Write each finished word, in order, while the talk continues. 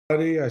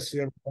I see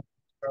everybody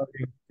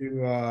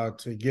starting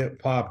to get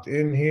popped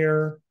in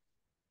here.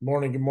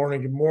 Morning, good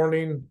morning, good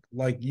morning.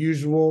 Like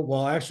usual,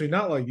 well, actually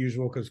not like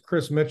usual because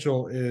Chris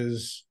Mitchell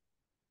is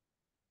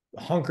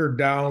hunkered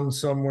down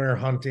somewhere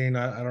hunting.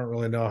 I don't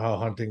really know how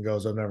hunting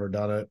goes. I've never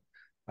done it.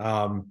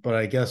 But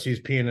I guess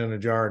he's peeing in a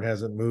jar and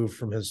hasn't moved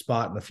from his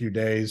spot in a few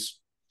days.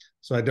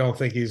 So I don't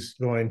think he's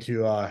going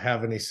to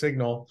have any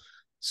signal.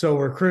 So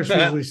where Chris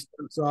usually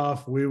starts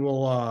off, we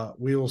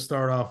will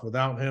start off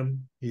without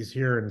him. He's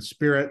here in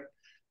spirit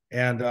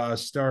and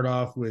start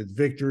off with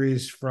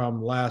victories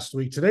from last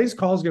week. Today's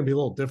call is going to be a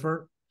little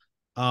different.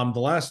 The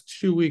last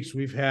 2 weeks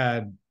we've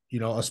had,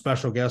 a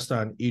special guest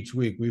on each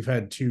week. We've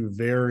had two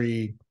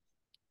very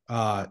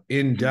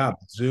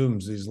in-depth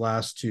Zooms these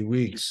last 2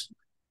 weeks.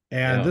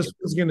 And this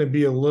is going to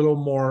be a little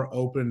more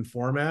open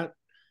format,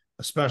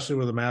 especially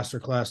with a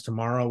masterclass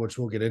tomorrow, which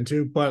we'll get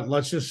into. But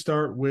let's just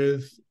start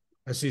with,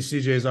 I see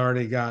CJ's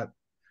already got.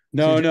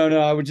 No, CJ.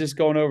 no. I was just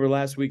going over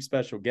last week's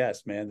special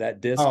guest, man. That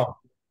disc. Oh,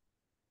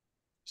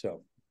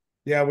 So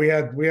yeah, we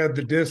had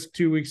the disc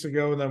 2 weeks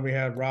ago, and then we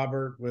had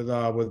Robert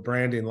with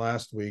branding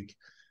last week.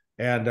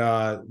 And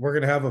we're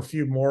going to have a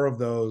few more of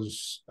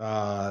those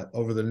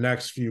over the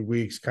next few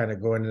weeks, kind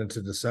of going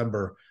into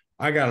December.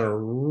 I got a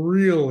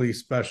really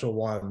special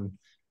one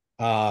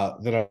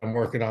that I'm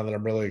working on that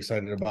I'm really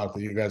excited about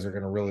that you guys are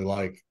going to really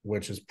like,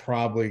 which is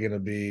probably going to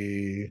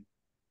be,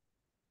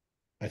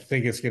 I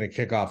think it's going to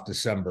kick off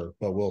December,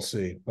 but we'll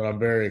see. But I'm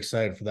very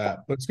excited for that.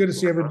 But it's good to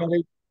see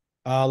everybody.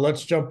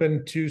 Let's jump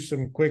into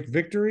some quick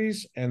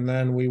victories, and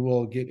then we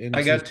will get into.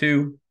 I got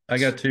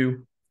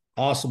two.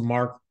 Awesome,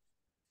 Mark.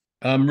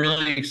 I'm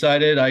really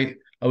excited. I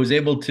was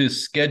able to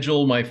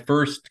schedule my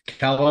first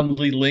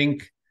Calendly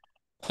link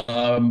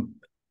um,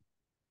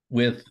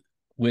 with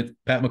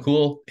Pat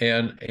McCool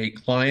and a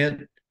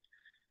client,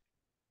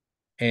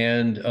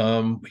 and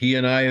he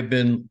and I have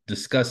been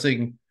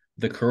discussing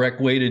the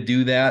correct way to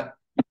do that.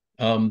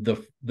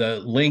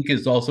 The link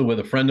is also with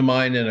a friend of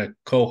mine and a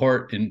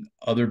cohort in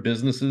other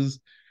businesses.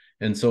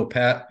 And so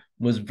Pat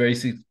was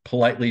basically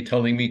politely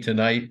telling me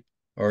tonight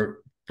or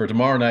for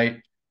tomorrow night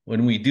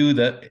when we do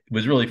that, it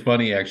was really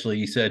funny actually.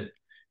 He said,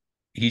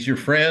 he's your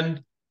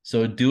friend,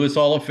 so do us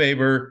all a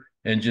favor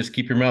and just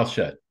keep your mouth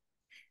shut.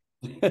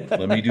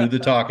 Let me do the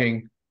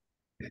talking.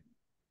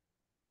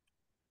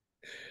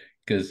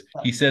 Because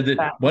he said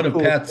that one of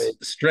Pat's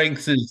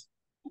strengths is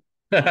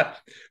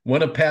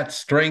one of Pat's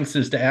strengths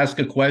is to ask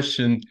a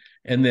question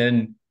and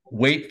then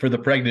wait for the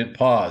pregnant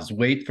pause.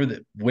 Wait for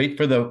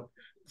the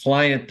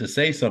client to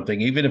say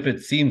something, even if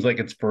it seems like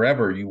it's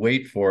forever. You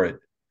wait for it.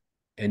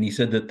 And he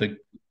said that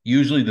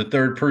usually the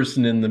third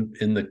person in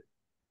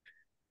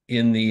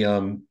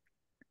the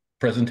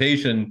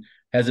presentation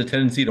has a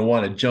tendency to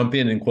want to jump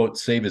in and quote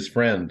save his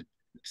friend.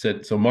 He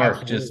said, so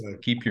Mark, just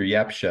Absolutely. keep your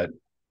yap shut.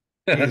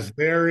 He's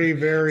very,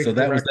 very So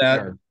that was correct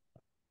that. there.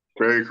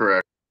 Very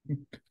correct.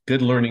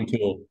 Good learning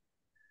tool.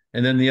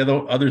 And then the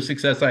other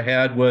success I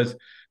had was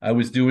I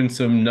was doing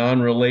some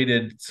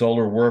non-related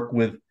solar work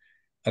with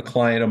a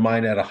client of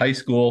mine at a high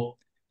school,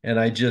 and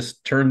I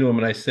just turned to him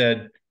and I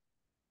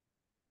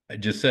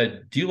just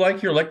said, "Do you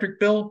like your electric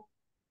bill?"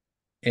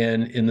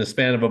 And in the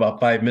span of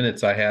about 5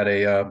 minutes, I had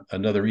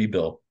another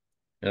e-bill,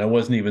 and I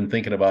wasn't even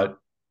thinking about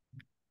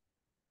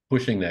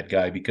pushing that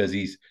guy because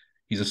he's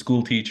a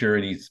school teacher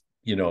and he's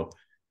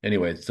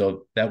anyway.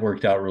 So that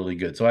worked out really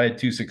good. So I had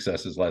two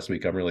successes last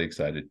week. I'm really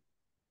excited.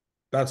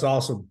 That's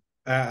awesome.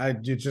 I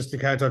just to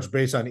kind of touch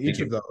base on each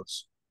of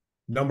those.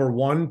 Number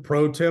one,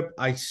 pro tip: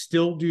 I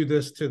still do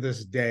this to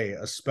this day,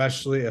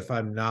 especially if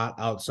I'm not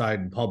outside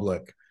in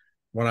public.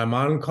 When I'm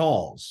on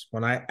calls,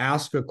 when I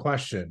ask a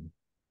question,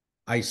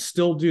 I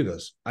still do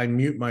this. I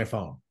mute my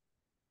phone.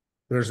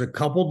 There's a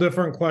couple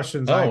different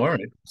questions Oh, I all right.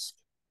 ask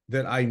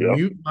that I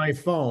mute my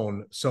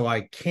phone so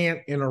I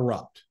can't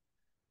interrupt.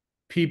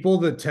 People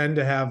that tend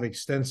to have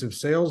extensive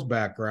sales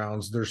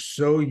backgrounds, they're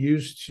so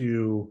used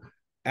to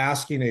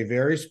asking a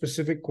very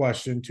specific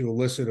question to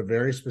elicit a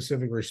very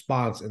specific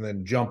response and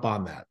then jump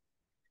on that,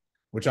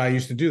 which I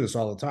used to do this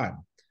all the time.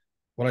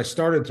 What I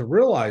started to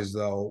realize,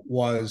 though,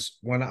 was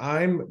when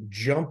I'm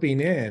jumping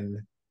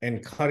in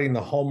and cutting the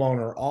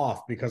homeowner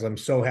off because I'm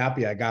so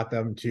happy I got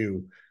them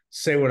to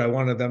say what I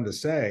wanted them to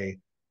say,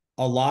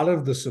 a lot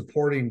of the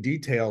supporting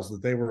details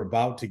that they were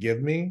about to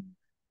give me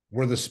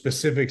were the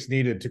specifics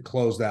needed to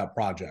close that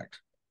project.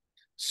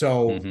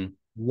 So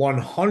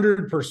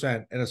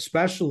 100%, and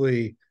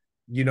especially,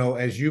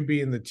 as you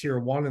being the tier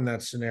one in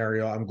that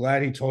scenario, I'm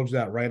glad he told you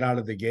that right out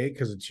of the gate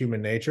because it's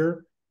human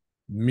nature.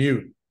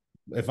 Mute.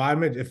 If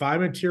I'm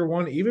a tier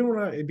one, even when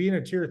I being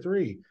a tier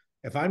three,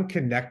 if I'm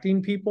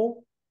connecting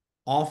people,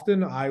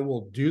 often I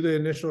will do the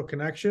initial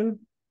connection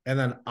and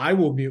then I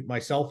will mute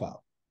myself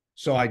out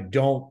so I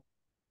don't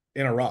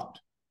interrupt.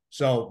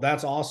 So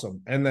that's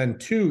awesome. And then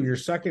two, your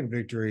second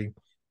victory,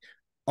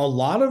 a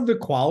lot of the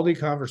quality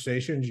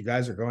conversations you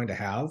guys are going to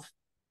have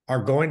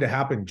are going to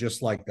happen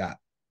just like that.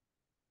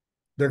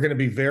 They're going to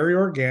be very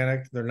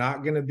organic. They're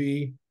not going to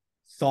be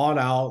thought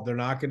out. They're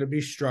not going to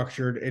be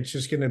structured. It's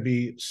just going to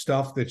be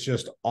stuff that's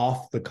just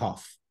off the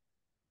cuff.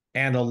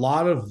 And a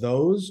lot of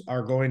those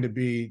are going to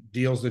be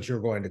deals that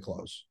you're going to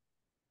close.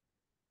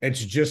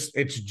 It's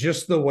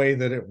just the way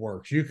that it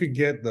works. You could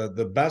get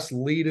the best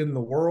lead in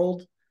the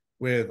world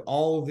with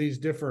all of these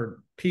different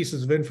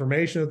pieces of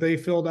information that they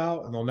filled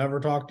out, and they'll never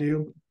talk to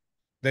you.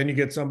 Then you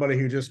get somebody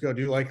who just go,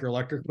 "Do you like your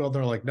electric bill?"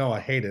 They're like, "No, I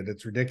hate it.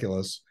 It's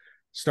ridiculous."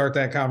 Start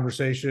that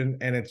conversation,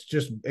 and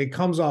it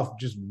comes off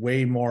just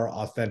way more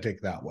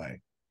authentic that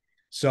way.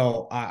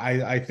 So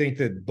I think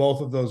that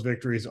both of those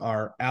victories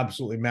are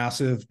absolutely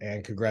massive,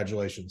 and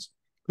congratulations.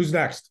 Who's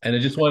next? And I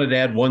just wanted to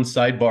add one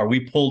sidebar.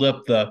 We pulled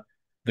up the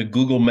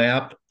Google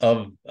map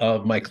of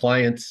my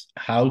client's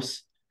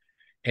house,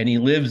 and he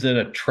lives in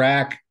a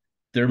tract.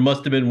 There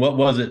must have been, what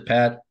was it,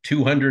 Pat?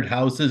 200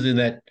 houses in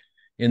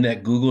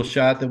that Google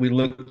shot that we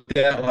looked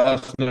at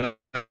last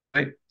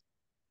night.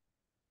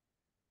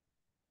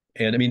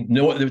 And I mean,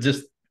 no, there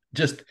was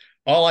just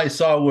all I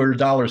saw were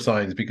dollar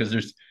signs because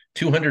there's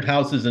 200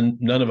 houses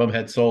and none of them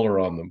had solar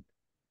on them,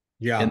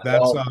 Yeah, and they're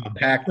that's all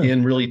packed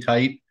in really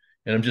tight.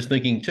 And I'm just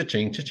thinking,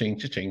 cha-ching, cha-ching,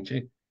 cha-ching,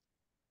 cha-ching.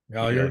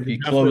 no, You know, you're if you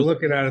definitely close,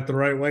 looking at it the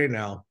right way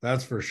now.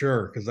 That's for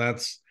sure. Because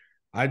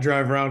I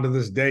drive around to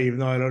this day, even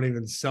though I don't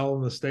even sell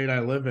in the state I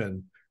live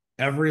in.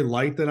 Every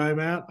light that I'm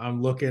at,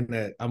 I'm looking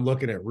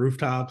at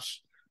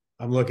rooftops.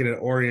 I'm looking at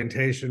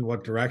orientation,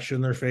 what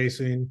direction they're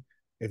facing.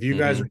 If you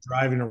guys are mhm.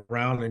 driving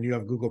around and you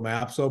have Google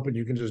Maps open,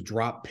 you can just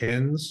drop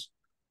pins,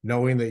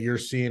 knowing that you're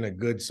seeing a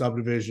good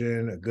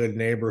subdivision, a good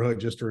neighborhood,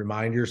 just to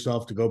remind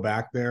yourself to go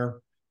back there.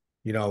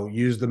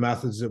 Use the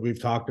methods that we've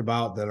talked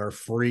about that are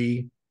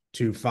free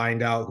to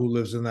find out who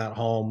lives in that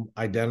home,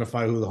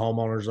 identify who the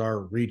homeowners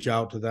are, reach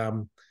out to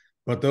them.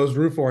 But those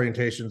roof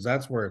orientations,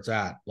 that's where it's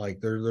at. Like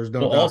there's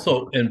no Well, doubt.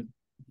 also, and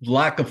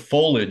lack of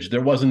foliage.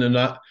 There wasn't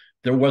enough.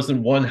 There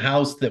wasn't one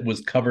house that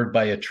was covered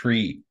by a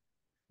tree.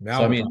 So Now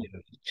I we're mean,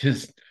 talking.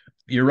 just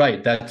you're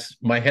right. That's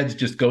my head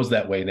just goes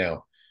that way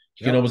now.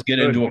 You can Yep. almost get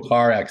Good. into a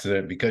car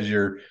accident because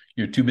you're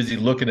too busy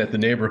looking at the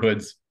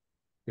neighborhoods.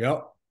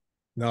 Yep.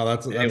 No,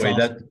 that's Anyway,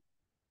 awesome.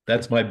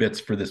 that's my bits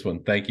for this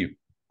one. Thank you.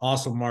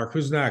 Awesome, Mark.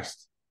 Who's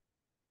next?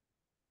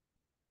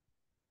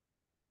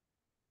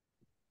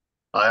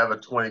 I have a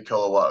 20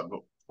 kilowatt,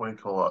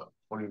 20 kilowatt,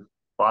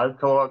 25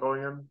 kilowatt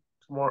going in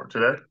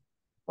today,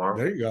 tomorrow.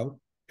 There you go.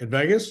 In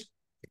Vegas?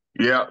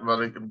 Yeah,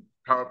 but I can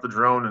power up the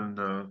drone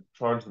and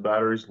charge the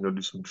batteries and go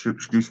do some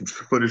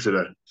footage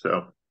today.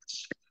 So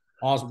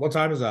Awesome. What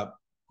time is up?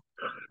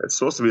 it's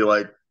supposed to be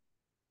like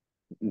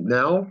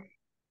now.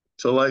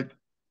 So like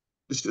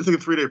it's like a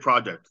 3 day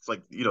project. It's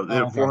like they Oh,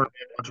 have okay. 400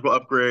 electrical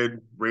upgrade,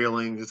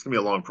 railing. It's gonna be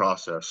a long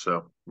process.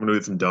 So I'm gonna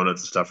get some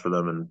donuts and stuff for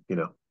them, and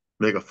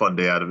make a fun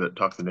day out of it.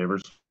 Talk to the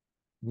neighbors.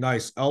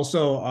 Nice.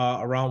 Also,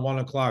 around 1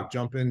 o'clock,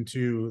 jump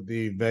into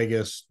the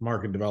Vegas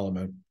market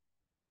development.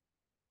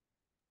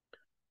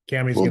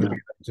 Cammy's We'll going to do.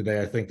 be there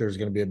today. I think there's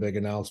going to be a big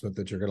announcement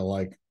that you're going to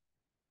like.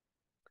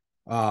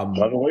 I've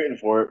been waiting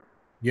for it.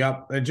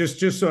 Yep. And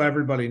just so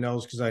everybody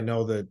knows, because I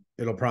know that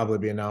it'll probably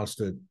be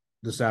announced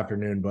this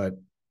afternoon, but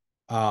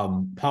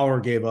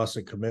Powur gave us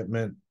a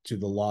commitment to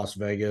the Las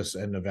Vegas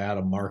and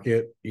Nevada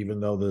market, even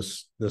though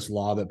this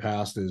law that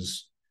passed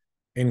is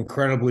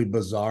incredibly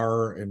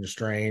bizarre and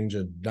strange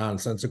and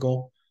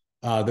nonsensical,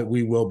 that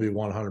we will be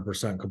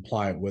 100%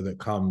 compliant with it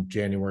come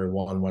January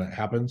 1 when it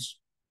happens.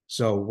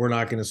 So we're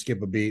not going to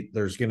skip a beat.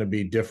 There's going to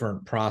be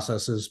different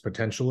processes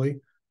potentially.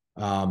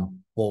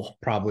 We'll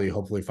probably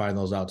hopefully find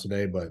those out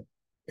today, but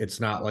it's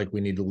not like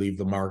we need to leave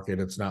the market.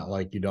 It's not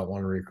like you don't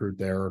want to recruit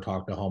there or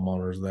talk to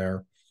homeowners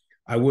there.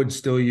 I would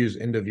still use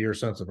end of year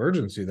sense of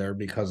urgency there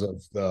because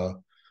of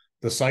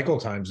the cycle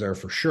times there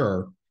for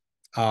sure.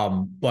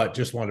 But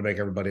just wanted to make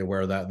everybody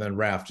aware of that. And then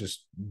Raph,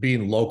 just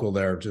being local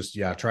there, just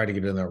try to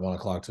get in there at 1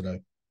 o'clock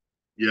today.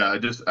 Yeah, I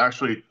just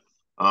actually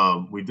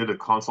we did a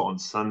consult on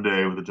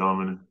Sunday with a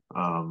gentleman.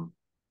 One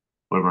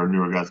of our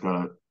newer guys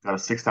got a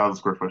 6,000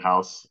 square foot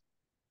house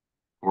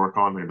to work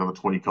on, like another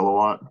 20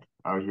 kilowatt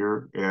out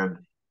here. And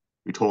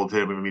we told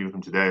him, we meet with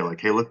him today,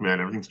 like, hey, look, man,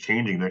 everything's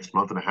changing next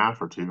month and a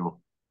half or two.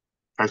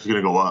 Price is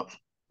gonna go up.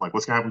 Like,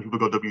 what's gonna happen when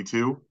people go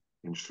W-2?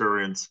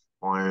 Insurance,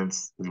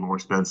 clients, is more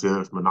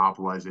expensive,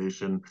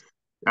 monopolization,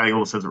 adding a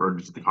little sense of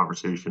urgency to the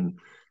conversation.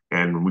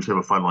 And we should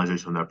have a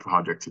finalization on that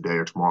project today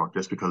or tomorrow,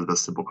 just because of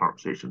this simple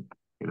conversation.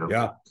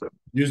 Yeah. So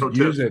Use pro tip.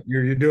 use it.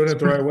 You're doing it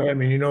the right way. I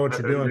mean, you know what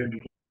you're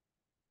doing.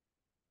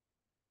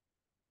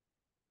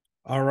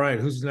 All right,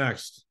 who's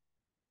next?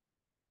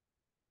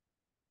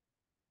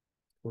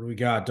 What do we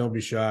got? Don't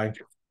be shy.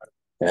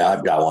 Yeah,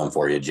 I've got one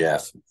for you,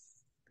 Jeff.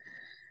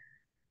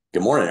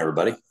 Good morning,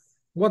 everybody.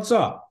 What's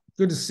up?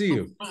 Good to see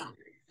you.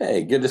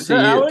 Hey, good to Is see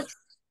that you. Alex?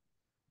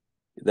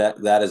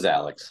 That is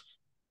Alex.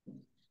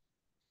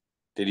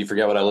 Did you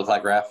forget what I look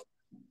like, Raph?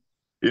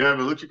 Yeah,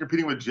 but it looks like you're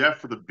competing with Jeff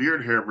for the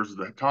beard hair versus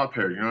the top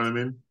hair. You know what I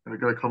mean? And I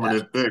gotta come in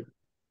it big.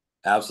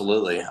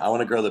 Absolutely. I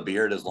want to grow the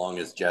beard as long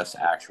as Jeff's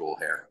actual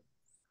hair.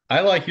 I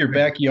like your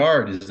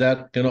backyard. Is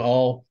that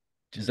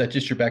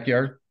just your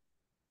backyard?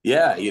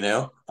 Yeah,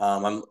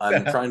 I'm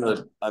trying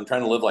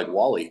to live like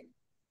Wally.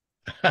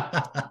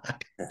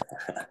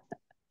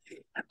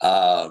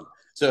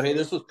 So hey,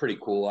 this was pretty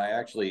cool. I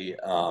actually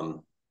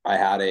I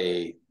had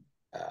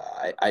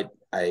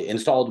I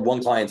installed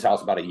one client's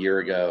house about a year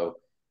ago.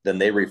 Then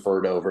they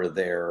referred over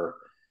their,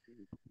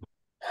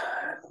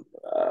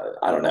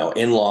 I don't know,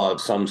 in-law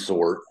of some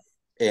sort.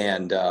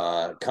 And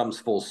comes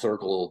full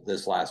circle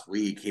this last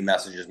week. He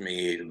messages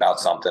me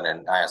about something,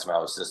 and I asked him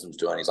how his system's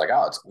doing. He's like,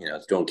 "Oh,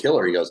 it's doing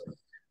killer." He goes,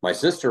 "My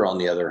sister, on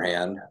the other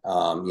hand,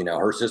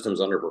 her system's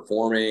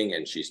underperforming,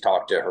 and she's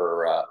talked to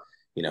her,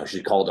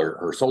 she called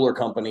her solar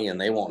company, and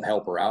they won't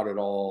help her out at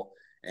all.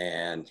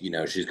 And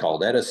she's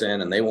called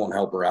Edison, and they won't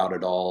help her out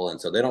at all.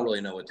 And so they don't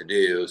really know what to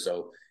do.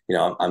 So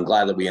I'm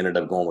glad that we ended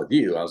up going with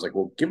you." I was like,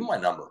 "Well, give him my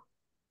number."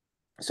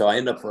 So I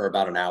ended up for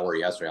about an hour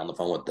yesterday on the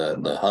phone with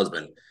the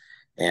husband,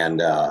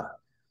 and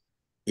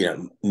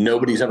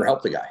nobody's ever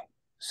helped the guy.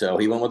 So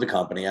he went with the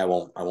company. I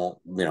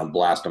won't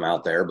blast him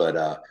out there,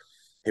 but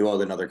he went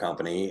with another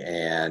company,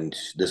 and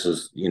this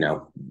is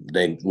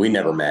we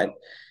never met,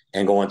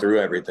 and going through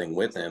everything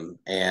with him,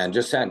 and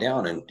just sat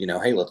down and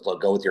hey, let's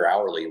go with your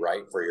hourly,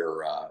 right, for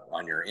your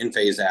on your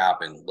in-phase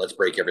app, and let's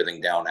break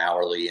everything down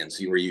hourly and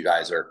see where you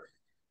guys are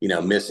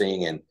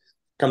missing. And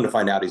come to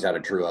find out, he's had a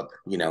true up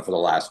for the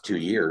last 2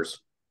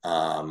 years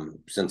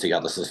since he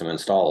got the system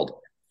installed.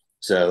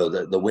 So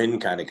the win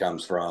kind of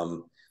comes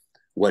from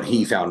what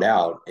he found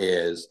out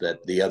is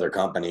that the other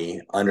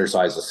company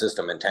undersized the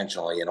system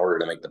intentionally in order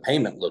to make the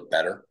payment look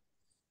better.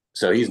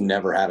 So he's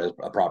never had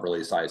a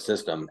properly sized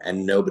system,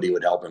 and nobody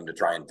would help him to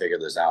try and figure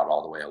this out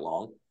all the way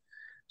along.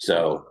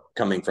 So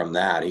coming from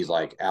that, he's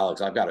like,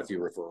 "Alex, I've got a few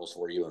referrals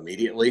for you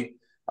immediately.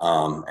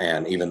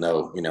 And even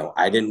though,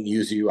 I didn't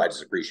use you, I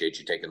just appreciate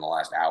you taking the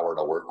last hour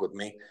to work with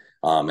me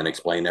and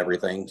explain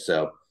everything."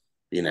 So,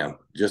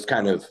 just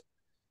kind of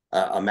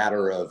a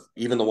matter of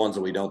even the ones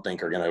that we don't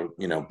think are going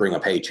to, bring a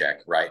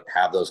paycheck, right?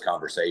 Have those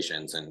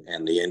conversations,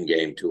 and the end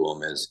game to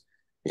them is,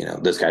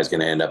 this guy's going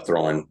to end up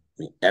throwing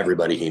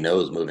everybody he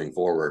knows moving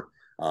forward,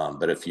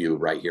 but a few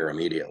right here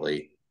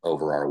immediately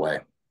over our way.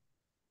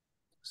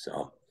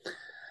 So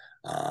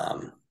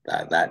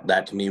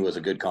that to me was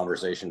a good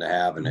conversation to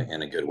have,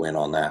 and a good win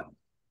on that.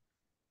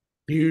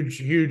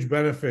 Huge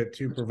benefit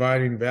to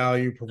providing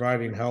value,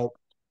 providing help.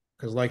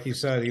 Because like you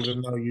said,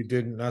 even though you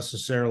didn't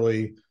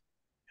necessarily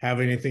have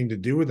anything to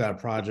do with that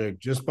project,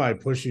 just by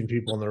pushing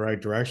people in the right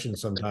direction,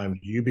 sometimes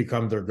you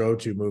become their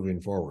go-to moving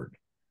forward.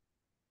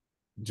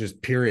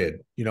 Just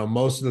period.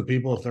 Most of the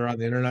people, if they're on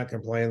the internet,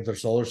 complain that their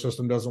solar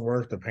system doesn't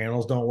work, the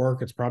panels don't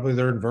work, it's probably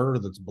their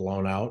inverter that's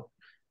blown out,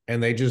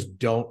 and they just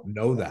don't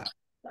know that.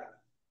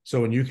 So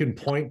when you can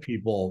point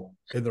people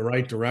in the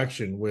right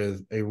direction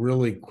with a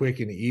really quick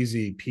and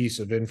easy piece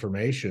of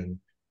information,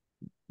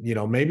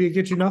 maybe it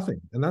gets you nothing,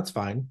 and that's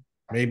fine.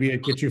 Maybe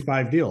it gets you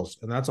 5 deals,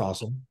 and that's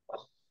awesome.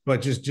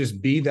 But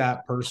just be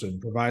that person,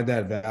 provide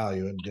that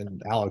value.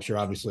 And Alex, you're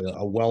obviously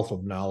a wealth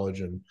of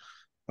knowledge and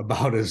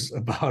about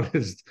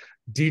as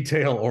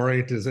detail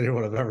oriented as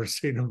anyone I've ever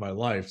seen in my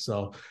life.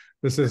 So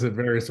this isn't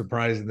very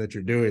surprising that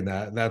you're doing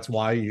that. And that's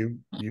why you've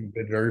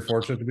been very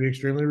fortunate to be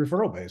extremely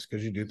referral based,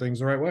 because you do things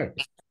the right way.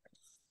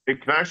 Hey,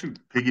 can I actually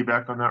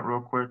piggyback on that real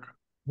quick?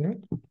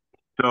 Mm-hmm.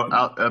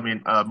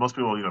 So, most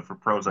people, for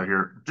pros, I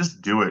hear,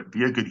 just do it.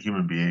 Be a good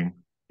human being.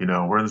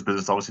 We're in this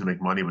business obviously to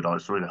make money, but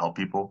it's really to help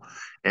people.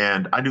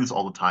 And I do this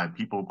all the time.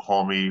 People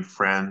call me,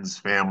 friends,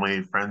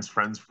 family, friends,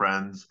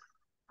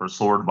 for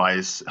solar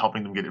advice,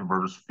 helping them get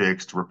inverters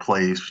fixed,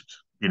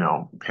 replaced,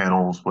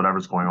 panels,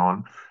 whatever's going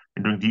on,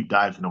 and doing deep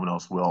dives no one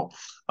else will.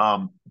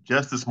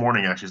 Just this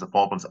morning, actually, as a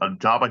follow-up on a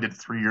job I did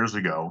 3 years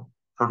ago,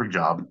 perfect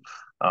job.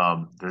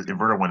 The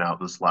inverter went out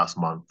this last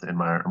month, and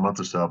a month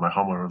or so, my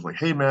homeowner was like,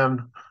 "Hey,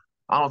 man,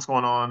 I don't know what's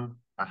going on.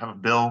 I have a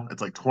bill.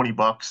 It's like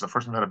 $20. The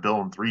first time I had a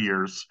bill in 3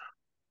 years."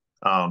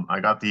 I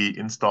got the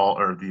install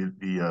or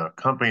the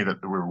company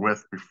that we were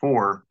with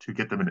before to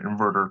get them an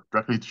inverter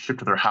directly shipped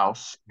to their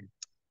house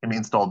and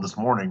installed this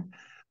morning.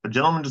 The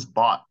gentleman just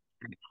bought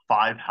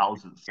 5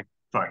 houses.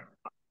 Sorry,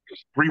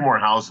 3 more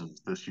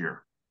houses this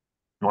year.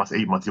 In the last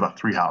 8 months, he bought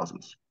 3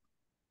 houses.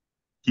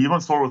 He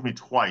went solar with me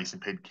twice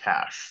and paid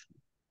cash.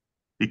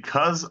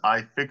 Because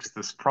I fixed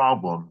this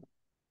problem,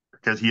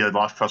 because he had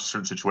lost trust in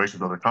certain situations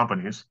with other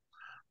companies,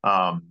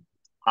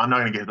 I'm not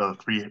going to get another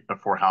 3 or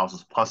 4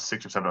 houses plus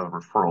 6 or 7 other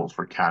referrals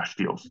for cash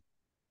deals.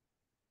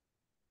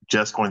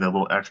 Just going that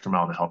little extra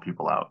mile to help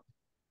people out.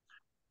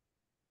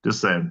 Just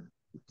saying,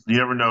 you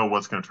never know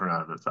what's going to turn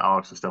out of it. So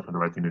Alex is definitely the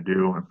right thing to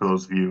do. And for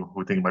those of you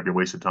who think it might be a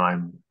waste of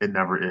time, it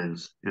never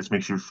is. It just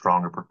makes you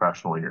stronger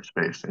professional in your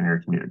space, in your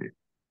community.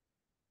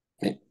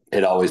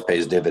 It always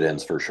pays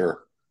dividends for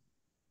sure.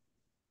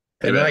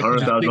 And I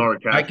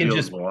can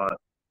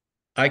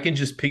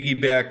just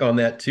piggyback on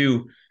that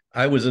too.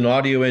 I was an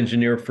audio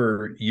engineer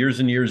for years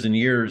and years and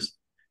years,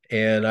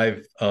 and I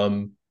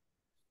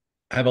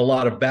have a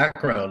lot of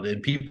background,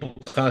 and people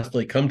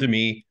constantly come to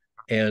me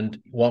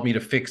and want me to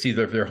fix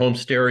either their home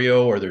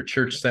stereo or their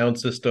church sound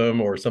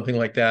system or something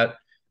like that.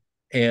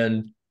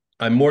 And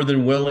I'm more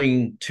than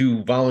willing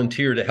to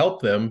volunteer to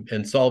help them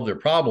and solve their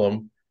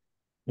problem,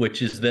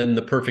 which is then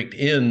the perfect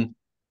in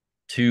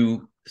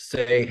to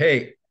say,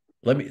 "Hey,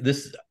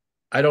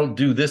 I don't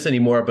do this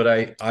anymore, but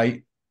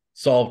I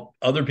solve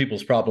other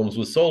people's problems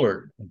with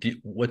solar.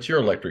 What's your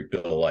electric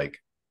bill like?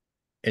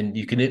 And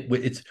you can,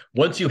 it's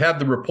once you have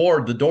the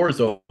rapport, the door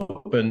is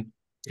open.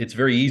 It's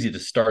very easy to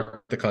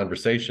start the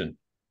conversation,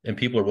 and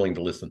people are willing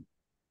to listen.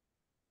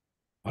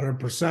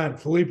 100%.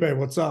 Felipe,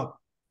 what's up?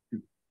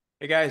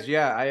 Hey guys,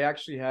 yeah, I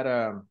actually had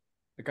a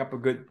couple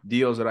of good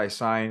deals that I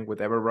signed with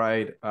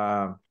Everbrite.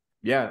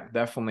 Yeah,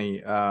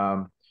 definitely.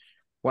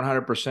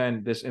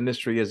 100%. This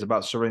industry is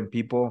about serving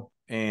people,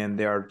 and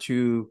there are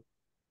two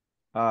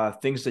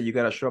things that you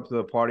got to show up to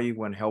the party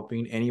when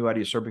helping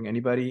anybody, serving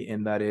anybody,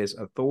 and that is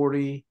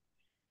authority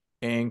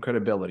and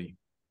credibility.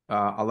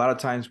 A lot of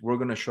times we're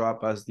going to show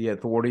up as the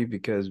authority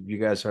because you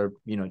guys are,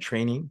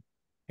 training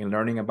and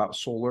learning about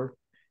solar,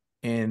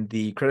 and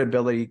the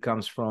credibility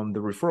comes from the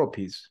referral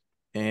piece.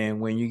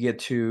 And when you get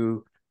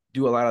to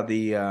do a lot of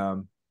the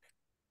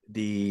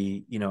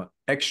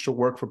extra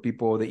work for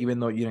people that even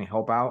though you didn't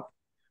help out,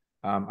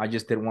 I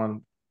just did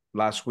one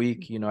last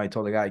week. I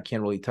told the guy I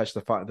can't really touch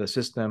the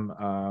system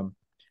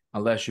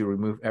unless you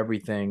remove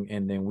everything,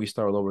 and then we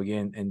start all over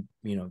again and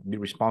be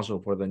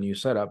responsible for the new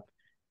setup.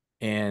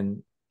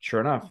 And sure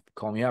enough,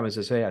 call me up and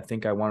says, "Hey, I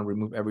think I want to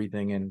remove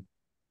everything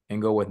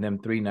and go with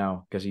NEM3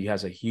 now because he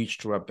has a huge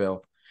true-up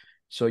bill."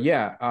 So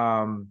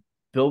yeah,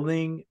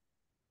 building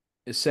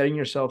is setting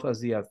yourself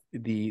as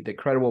the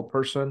credible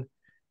person.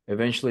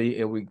 Eventually,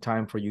 it will be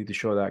time for you to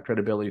show that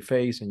credibility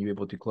face, and you're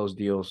able to close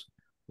deals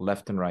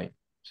left and right.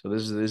 So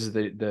this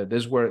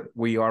is where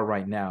we are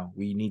right now.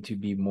 We need to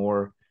be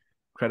more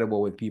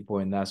credible with people,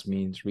 and that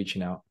means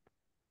reaching out.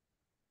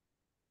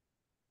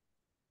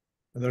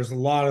 There's a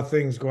lot of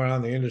things going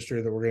on in the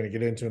industry that we're going to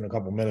get into in a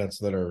couple minutes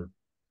that are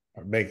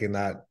making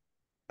that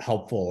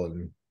helpful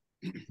and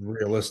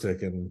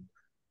realistic, and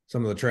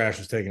some of the trash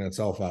is taking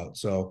itself out.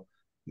 So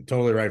you're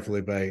totally right,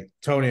 Felipe.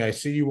 Tony, I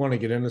see you want to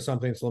get into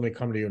something, so let me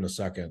come to you in a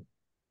second.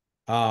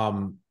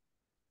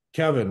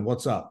 Kevin,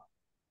 what's up?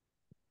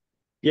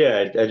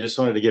 Yeah, I just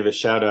wanted to give a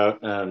shout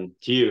out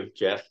to you,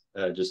 Jeff,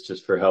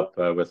 just for help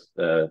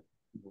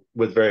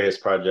with various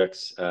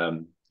projects.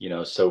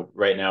 So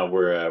right now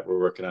we're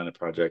working on a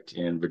project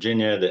in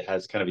Virginia that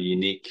has kind of a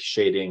unique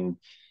shading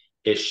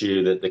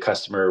issue that the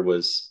customer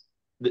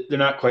they're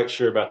not quite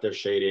sure about their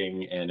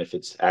shading and if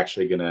it's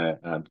actually going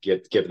to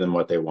give them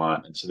what they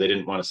want, and so they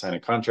didn't want to sign a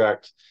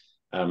contract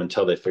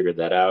until they figured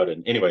that out.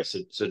 And anyway,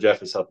 so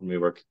Jeff is helping me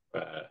work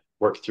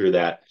through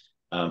that.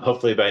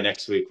 Hopefully by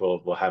next week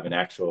we'll have an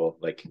actual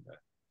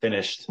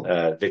finished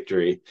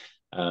victory.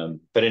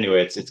 But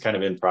anyway, it's kind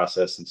of in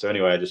process. And so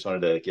anyway, I just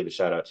wanted to give a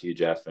shout out to you,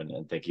 Jeff,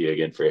 and thank you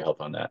again for your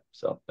help on that.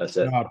 So that's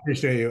it. No, I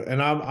appreciate you.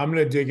 And I'm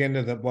going to dig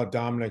into what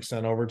Dominic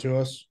sent over to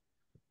us.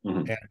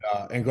 Mm-hmm.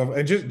 And go,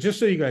 and just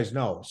so you guys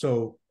know,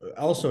 so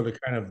also to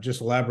kind of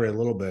just elaborate a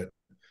little bit,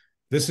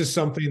 this is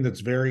something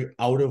that's very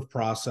out of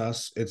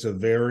process. It's a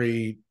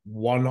very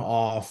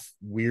one-off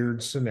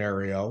weird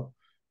scenario.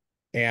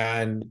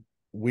 And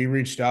we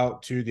reached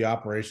out to the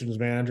operations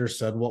manager,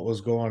 said what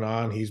was going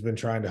on. He's been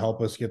trying to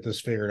help us get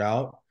this figured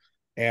out,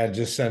 and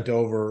just sent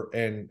over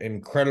an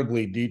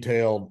incredibly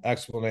detailed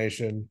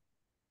explanation,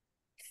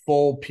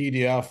 full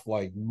PDF,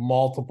 like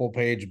multiple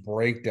page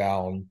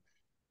breakdown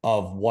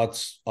of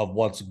what's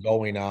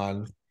going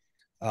on.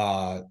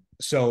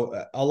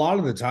 So a lot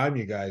of the time,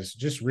 you guys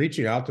just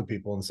reaching out to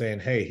people and saying,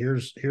 "Hey,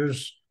 here's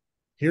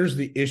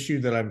the issue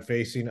that I'm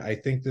facing. I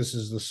think this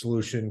is the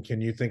solution. Can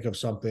you think of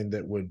something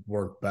that would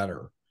work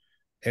better?"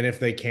 And if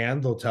they can,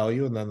 they'll tell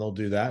you, and then they'll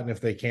do that. And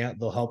if they can't,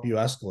 they'll help you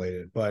escalate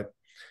it. But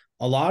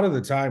a lot of the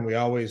time, we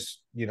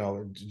always,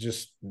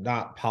 just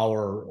not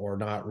power or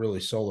not really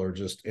solar,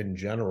 just in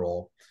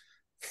general,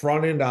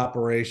 front end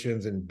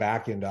operations and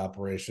back end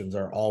operations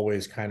are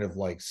always kind of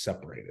like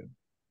separated.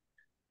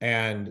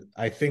 And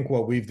I think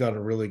what we've done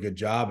a really good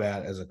job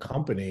at as a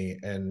company,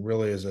 and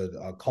really as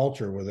a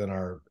culture within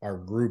our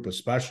group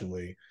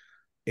especially,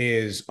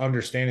 is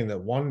understanding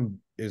that one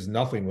is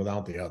nothing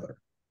without the other.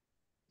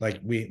 Like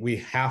we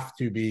have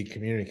to be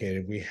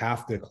communicative. We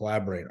have to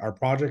collaborate. Our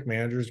project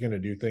manager is going to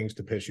do things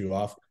to piss you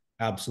off.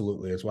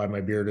 Absolutely. That's why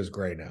my beard is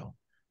gray now.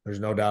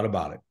 There's no doubt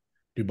about it.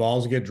 Do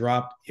balls get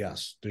dropped?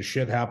 Yes. Does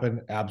shit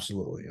happen?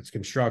 Absolutely. It's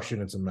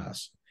construction. It's a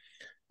mess.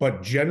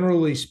 But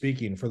generally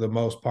speaking, for the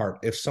most part,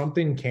 if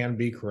something can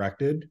be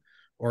corrected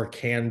or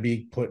can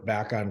be put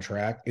back on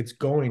track, it's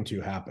going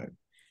to happen.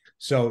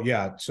 So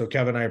yeah. So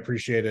Kevin, I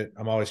appreciate it.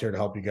 I'm always here to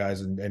help you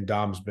guys. And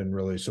Dom's been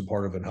really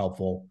supportive and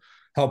helpful,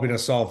 helping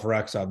us solve for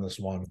X on this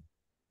one.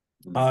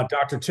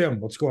 Dr. Tim,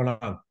 what's going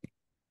on?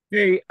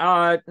 Hey,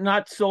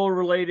 not solar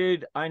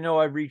related. I know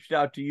I've reached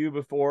out to you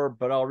before,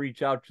 but I'll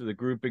reach out to the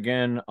group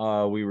again.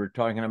 We were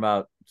talking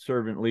about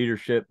servant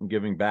leadership and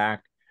giving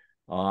back.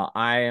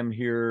 I am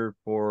here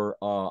for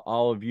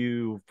all of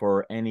you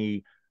for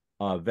any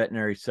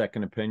veterinary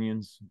second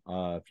opinions.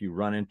 If you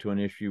run into an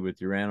issue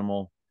with your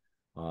animal,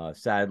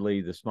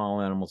 sadly, the small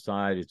animal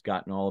side has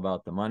gotten all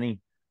about the money.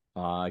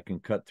 I can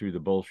cut through the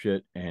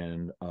bullshit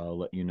and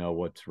let you know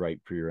what's right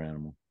for your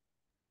animal.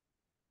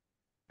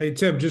 Hey,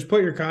 Tim, just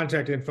put your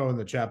contact info in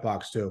the chat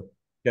box too.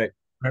 Okay.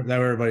 That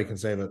everybody can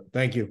save it.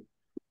 Thank you.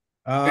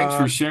 Thanks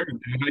for sharing,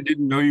 man. I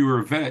didn't know you were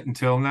a vet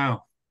until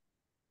now.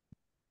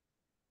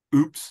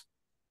 Oops.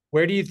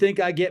 Where do you think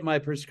I get my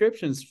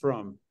prescriptions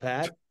from,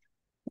 Pat?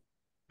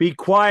 Be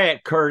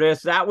quiet,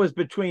 Curtis. That was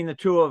between the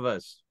two of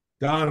us.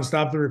 Don,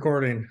 stop the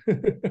recording.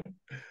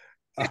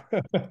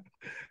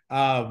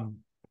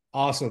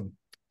 Awesome.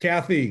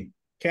 Kathy,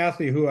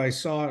 who I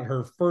saw at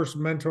her first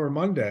Mentor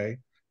Monday.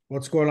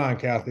 What's going on,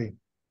 Kathy?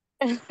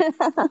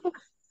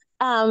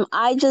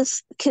 I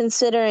just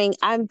considering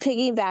I'm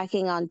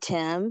piggybacking on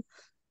Tim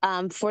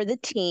for the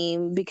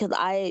team because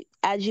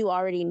as you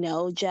already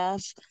know,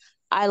 Jeff,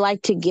 I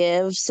like to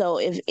give. So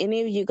if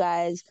any of you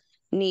guys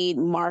need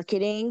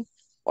marketing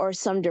or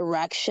some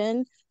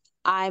direction,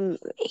 I'm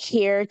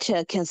here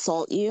to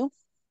consult you.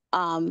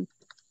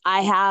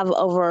 I have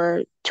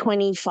over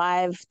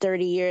 25,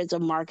 30 years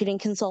of marketing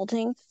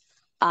consulting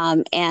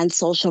and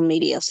social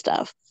media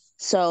stuff.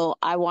 So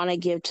I want to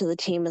give to the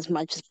team as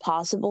much as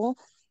possible.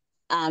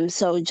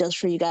 So just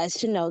for you guys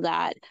to know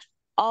that.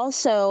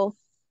 Also,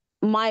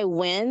 my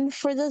win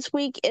for this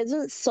week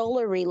isn't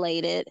solar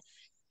related.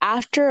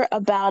 After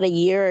about a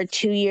year or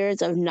 2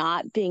 years of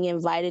not being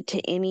invited to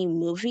any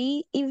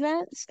movie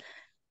events,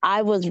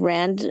 I was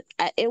random.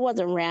 It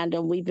wasn't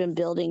random. We've been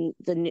building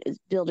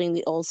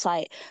the old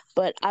site,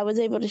 but I was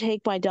able to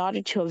take my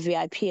daughter to a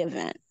VIP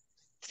event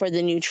for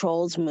the new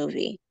Trolls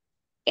movie.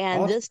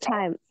 And this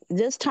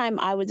time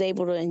I was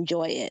able to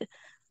enjoy it.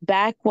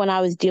 Back when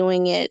I was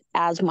doing it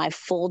as my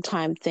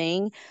full-time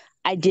thing,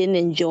 I didn't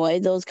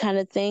enjoy those kind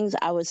of things.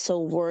 I was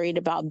so worried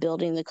about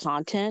building the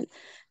content.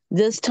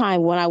 This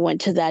time when I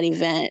went to that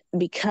event,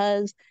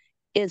 because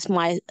it's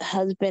my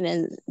husband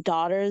and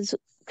daughter's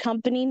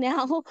company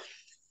now,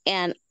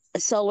 and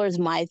solar's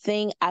my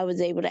thing, I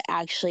was able to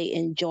actually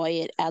enjoy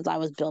it as I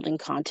was building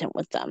content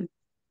with them.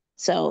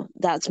 So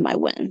that's my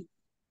win.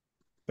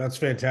 That's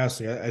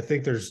fantastic. I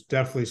think there's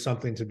definitely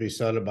something to be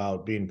said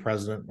about being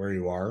present where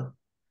you are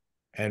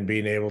and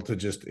being able to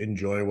just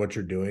enjoy what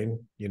you're doing.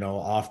 You know,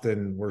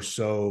 often we're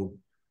so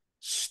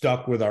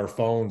stuck with our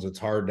phones, it's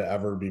hard to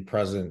ever be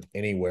present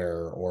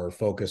anywhere or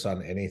focus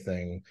on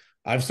anything.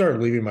 I've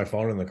started leaving my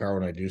phone in the car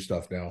when I do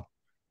stuff now.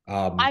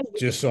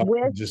 Just so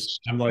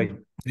I'm like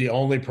the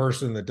only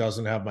person that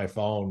doesn't have my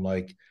phone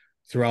like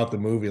throughout the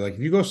movie. Like if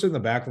you go sit in the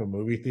back of a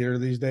movie theater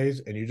these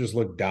days and you just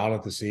look down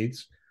at the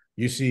seats,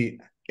 you see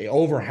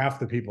over half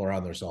the people are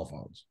on their cell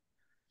phones.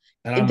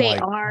 And I'm they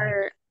like,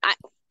 are.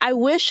 I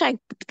wish I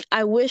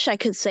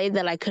could say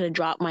that I could have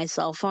dropped my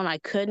cell phone. I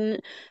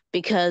couldn't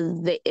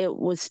because it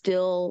was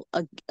still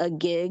a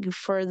gig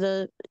for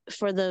the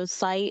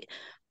site,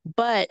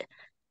 but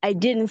I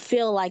didn't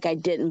feel like I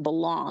didn't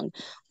belong.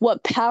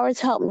 What Powers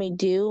helped me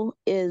do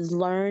is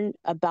learn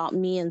about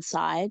me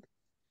inside.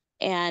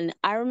 And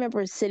I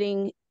remember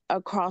sitting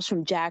across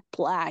from Jack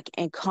Black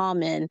and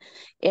Common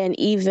and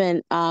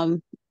even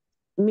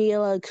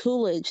Mila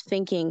Coolidge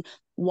thinking,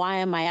 why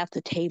am I at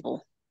the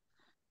table?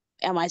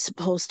 Am I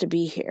supposed to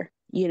be here?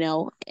 You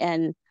know,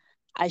 and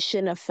I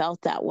shouldn't have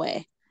felt that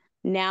way.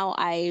 Now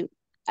I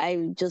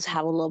just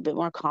have a little bit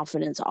more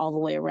confidence all the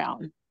way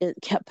around.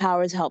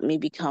 Powers helped me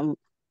become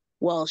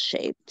well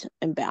shaped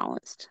and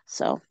balanced.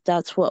 So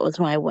that's what was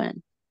my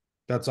win.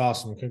 that's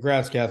awesome.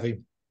 Congrats,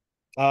 Kathy.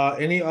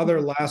 Any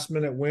other last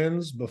minute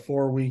wins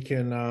before we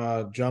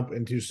can jump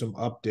into some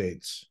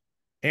updates?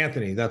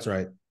 Anthony, that's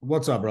right.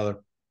 What's up, brother?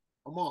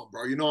 Come on,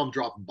 bro. You know I'm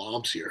dropping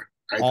bombs here.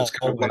 Right? All That's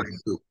kind of what I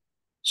do.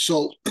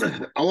 So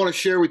I want to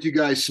share with you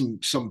guys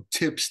some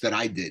tips that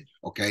I did.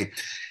 Okay.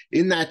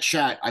 In that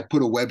chat, I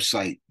put a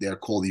website there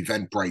called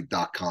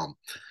Eventbrite.com.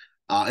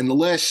 In the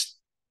last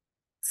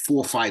 4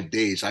 or 5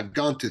 days, I've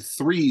gone to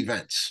 3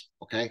 events.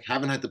 Okay.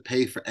 Haven't had to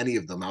pay for any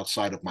of them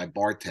outside of my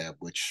bar tab,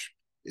 which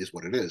is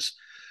what it is.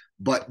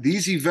 But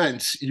these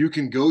events you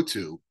can go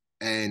to,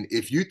 and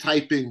if you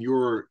type in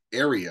your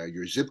area,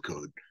 your zip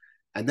code,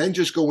 and then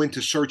just go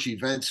into search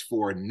events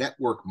for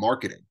network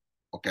marketing.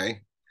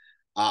 Okay.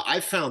 I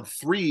found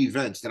 3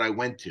 events that I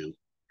went to,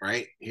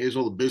 right? Here's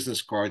all the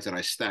business cards that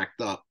I stacked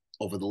up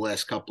over the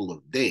last couple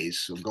of days.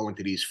 So going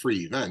to these free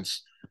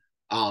events.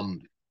 I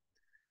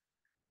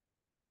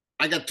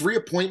got 3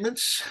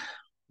 appointments.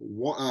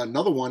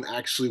 Another one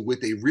actually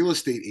with a real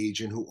estate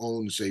agent who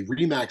owns a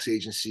Remax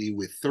agency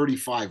with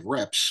 35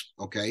 reps.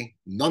 Okay.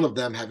 None of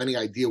them have any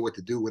idea what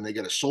to do when they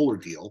get a solar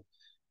deal.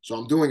 So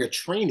I'm doing a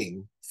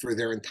training for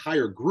their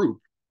entire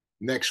group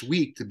next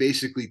week to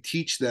basically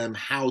teach them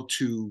how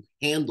to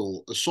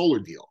handle a solar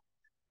deal.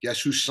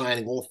 Guess who's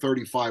signing all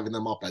 35 of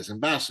them up as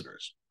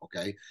ambassadors,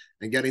 okay,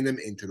 and getting them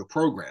into the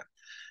program.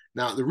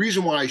 Now, the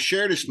reason why I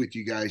share this with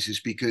you guys is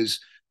because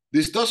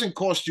this doesn't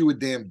cost you a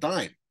damn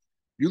dime.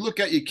 You look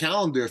at your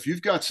calendar, if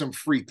you've got some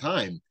free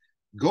time,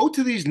 go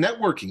to these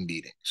networking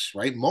meetings,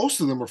 right? Most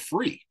of them are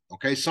free,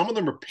 okay? Some of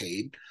them are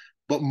paid,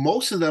 but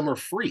most of them are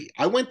free.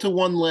 I went to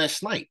one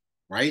last night,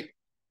 right?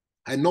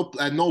 I had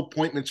no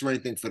appointments or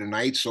anything for the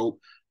night, so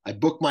I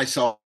booked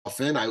myself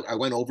in. I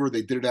went over.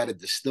 They did it at a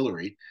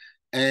distillery,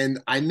 and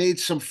I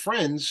made some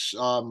friends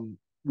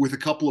with a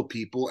couple of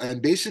people,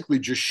 and basically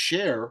just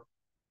share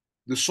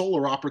the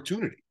solar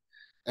opportunity.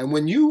 And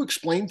when you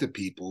explain to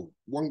people,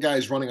 one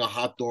guy's running a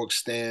hot dog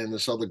stand,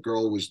 this other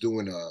girl was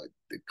doing a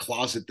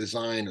closet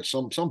design or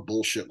some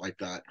bullshit like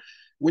that.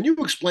 When you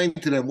explain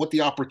to them what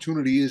the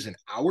opportunity is in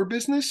our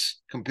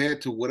business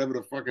compared to whatever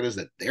the fuck it is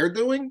that they're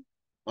doing,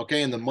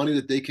 okay, and the money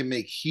that they can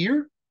make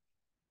here,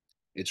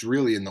 it's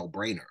really a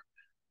no-brainer,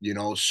 you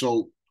know.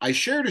 So I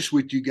share this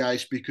with you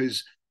guys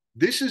because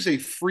this is a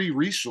free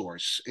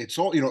resource. It's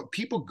all, you know,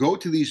 people go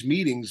to these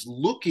meetings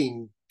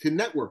looking to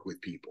network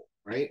with people,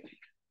 right?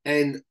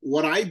 And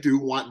what I do,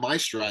 what my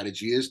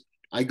strategy is,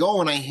 I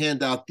go and I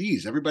hand out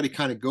these. Everybody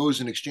kind of goes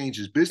and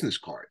exchanges business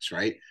cards,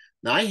 right?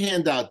 Now I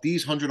hand out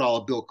these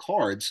 $100 bill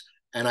cards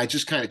and I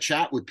just kind of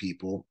chat with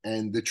people.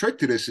 And the trick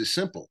to this is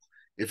simple.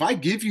 If I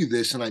give you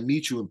this and I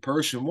meet you in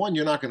person, one,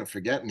 you're not going to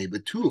forget me.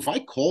 But two, if I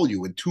call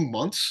you in 2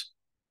 months,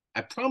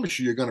 I promise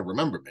you, you're going to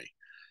remember me.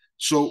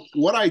 So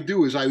what I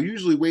do is I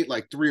usually wait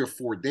like 3 or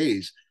 4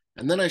 days.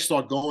 And then I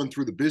start going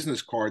through the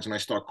business cards and I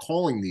start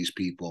calling these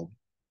people,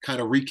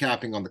 kind of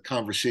recapping on the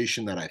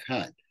conversation that I've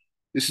had.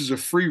 This is a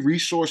free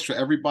resource for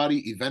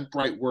everybody.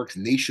 Eventbrite works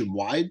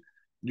nationwide.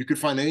 You can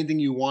find anything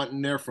you want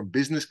in there, from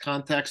business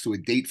contacts to a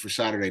date for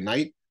Saturday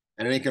night,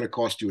 and it ain't going to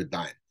cost you a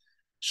dime.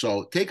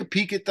 So take a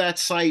peek at that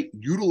site,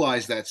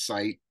 utilize that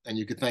site, and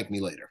you can thank me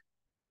later.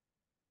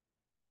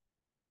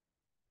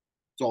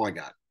 That's all I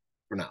got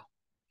for now.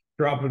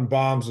 Dropping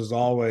bombs as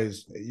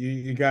always.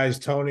 You guys,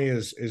 Tony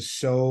is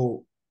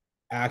so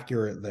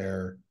accurate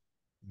there.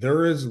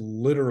 There is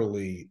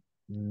literally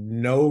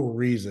no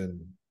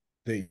reason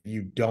that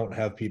you don't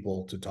have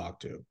people to talk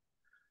to.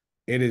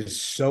 It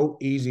is so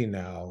easy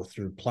now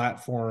through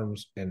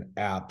platforms and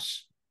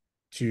apps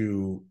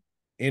to,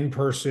 in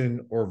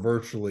person or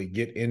virtually,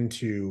 get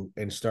into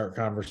and start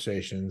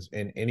conversations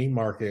in any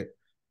market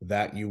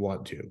that you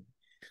want to.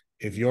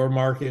 If your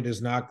market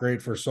is not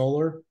great for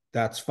solar,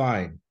 that's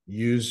fine.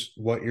 Use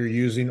what you're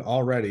using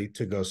already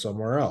to go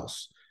somewhere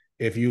else.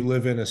 If you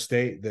live in a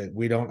state that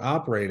we don't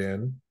operate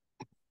in,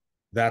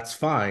 that's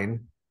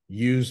fine.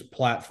 Use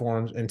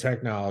platforms and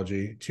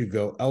technology to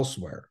go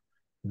elsewhere.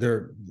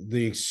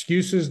 The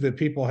excuses that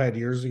people had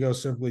years ago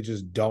simply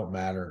just don't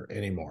matter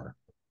anymore.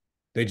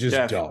 They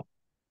just don't.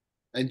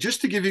 And just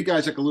to give you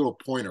guys like a little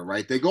pointer,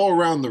 right? They go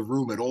around the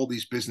room at all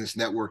these business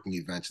networking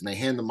events and they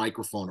hand the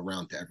microphone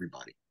around to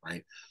everybody,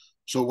 right?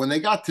 So when they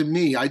got to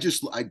me, I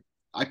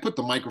put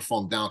the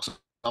microphone down because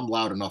I'm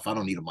loud enough. I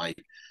don't need a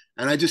mic.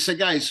 And I just said,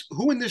 guys,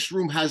 who in this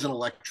room has an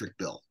electric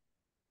bill?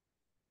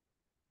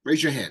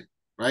 Raise your hand,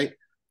 right?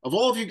 Of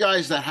all of you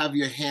guys that have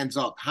your hands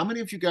up, how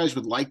many of you guys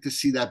would like to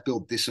see that bill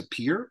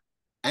disappear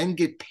and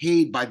get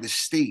paid by the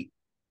state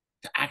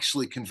to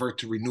actually convert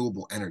to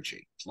renewable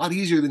energy? It's a lot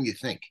easier than you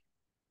think.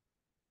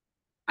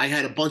 I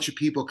had a bunch of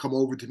people come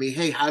over to me.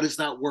 Hey, how does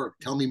that work?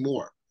 Tell me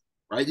more,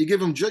 right? You give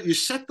them, you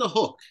set the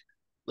hook,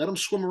 let them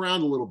swim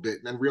around a little bit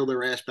and then reel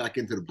their ass back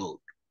into the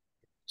boat.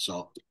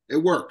 So it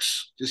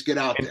works. Just get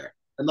out there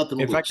and nothing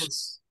to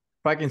lose.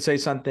 If I can say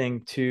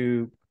something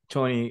to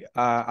Tony,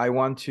 I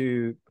want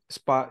to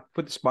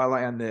put the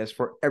spotlight on this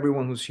for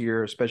everyone who's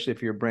here, especially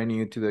if you're brand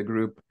new to the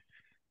group.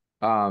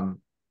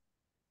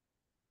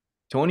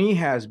 Tony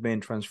has been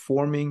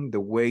transforming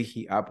the way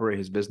he operates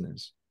his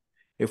business.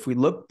 If we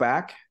look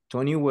back,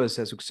 Tony was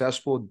a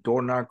successful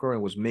door knocker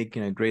and was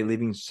making a great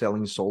living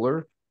selling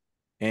solar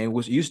and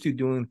was used to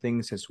doing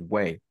things his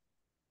way.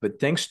 But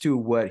thanks to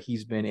what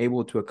he's been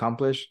able to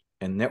accomplish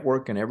and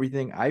network and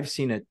everything, I've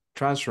seen a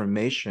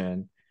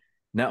transformation,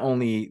 not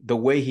only the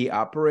way he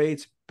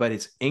operates, but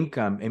his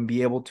income, and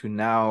be able to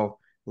now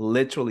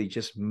literally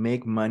just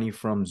make money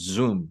from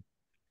Zoom.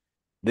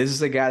 This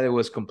is a guy that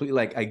was completely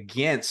like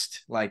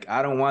against, like,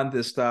 I don't want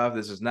this stuff.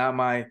 This is not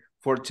my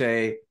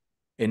forte.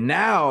 And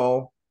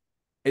now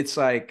it's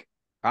like,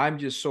 I'm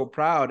just so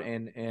proud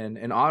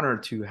and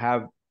honored to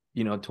have,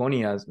 you know,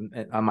 Tony as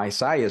on my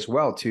side as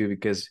well too,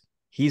 because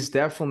he's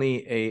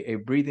definitely a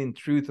breathing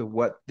truth of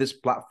what this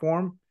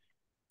platform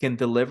can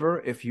deliver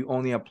if you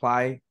only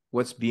apply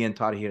what's being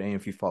taught here and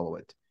if you follow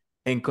it.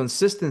 And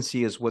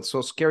consistency is what's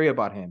so scary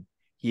about him.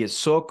 He is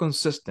so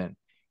consistent.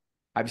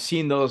 I've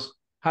seen those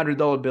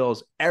 $100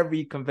 bills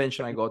every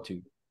convention I go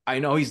to. I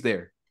know he's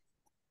there.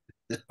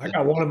 I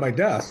got one on my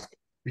desk.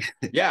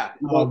 Yeah.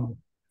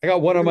 I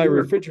got one on my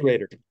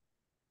refrigerator.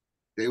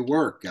 They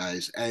work,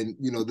 guys. And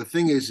you know, the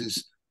thing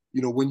is,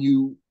 you know, when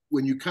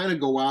you kind of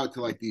go out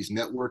to like these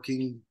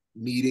networking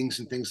meetings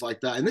and things like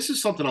that, and this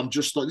is something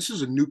this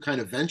is a new kind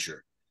of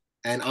venture.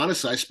 And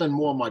honestly, I spend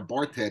more on my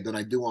bar tab than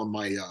I do on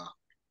my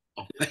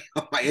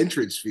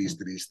entrance fees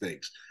to these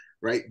things,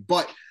 right?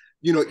 But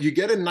you know, you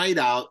get a night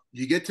out,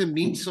 you get to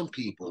meet some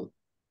people,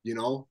 you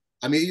know.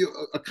 I mean,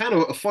 a kind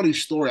of a funny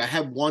story. I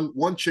had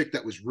one chick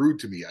that was rude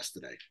to me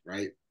yesterday,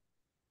 right?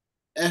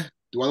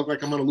 Do I look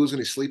like I'm going to lose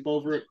any sleep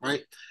over it,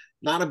 right?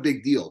 Not a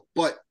big deal.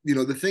 But, you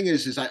know, the thing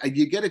is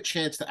you get a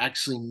chance to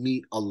actually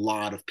meet a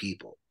lot of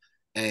people.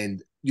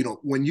 And, you know,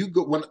 when you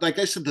go, like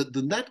I said,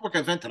 the network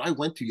event that I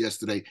went to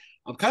yesterday,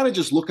 I'm kind of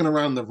just looking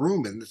around the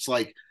room and it's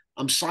like,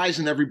 I'm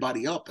sizing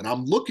everybody up, and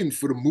I'm looking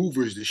for the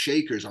movers, the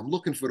shakers. I'm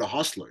looking for the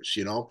hustlers.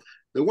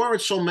 There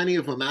weren't so many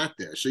of them out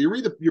there. So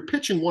you're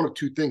pitching one of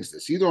two things.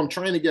 Either I'm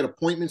trying to get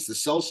appointments to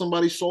sell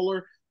somebody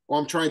solar, or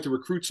I'm trying to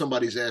recruit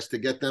somebody's ass to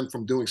get them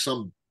from doing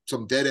some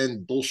dead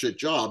end bullshit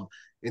job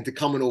into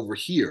coming over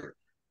here,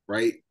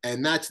 right?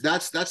 And that's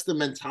the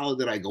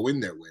mentality that I go in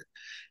there with.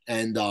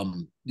 And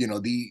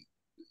the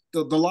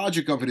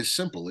logic of it is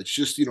simple. It's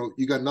just,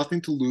 you got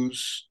nothing to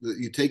lose.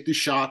 You take the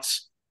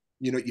shots,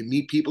 you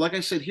meet people. Like I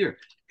said here,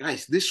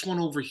 guys, this one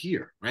over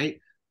here, right?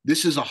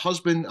 This is a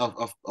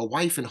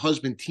wife and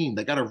husband team.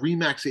 They got a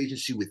Remax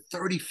agency with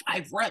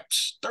 35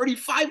 reps,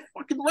 35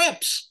 fucking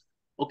reps.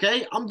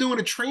 Okay. I'm doing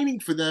a training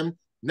for them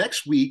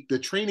next week. The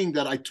training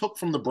that I took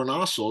from the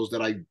Bernassos,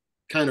 that I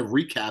kind of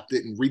recapped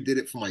it and redid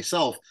it for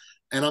myself.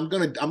 And I'm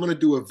going to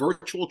do a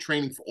virtual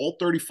training for all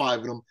 35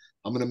 of them.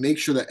 I'm going to make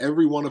sure that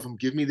every one of them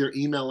give me their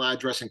email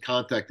address and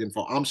contact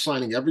info. I'm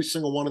signing every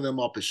single one of them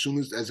up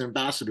as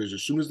ambassadors,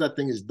 as soon as that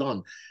thing is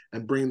done,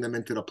 and bringing them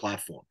into the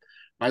platform.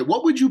 Right?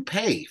 What would you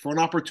pay for an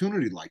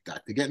opportunity like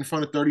that to get in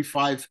front of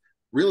 35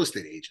 real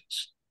estate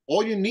agents?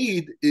 All you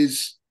need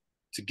is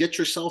to get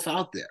yourself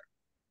out there.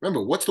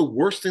 Remember, what's the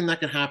worst thing that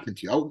can happen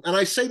to you? And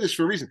I say this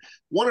for a reason.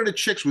 One of the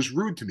chicks was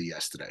rude to me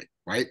yesterday,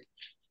 right?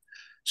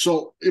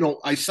 So,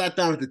 I sat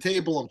down at the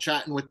table, I'm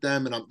chatting with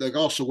them, and I'm like,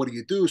 oh, so what do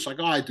you do? It's like,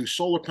 oh, I do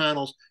solar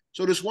panels.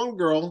 So this one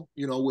girl,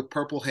 with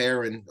purple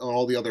hair and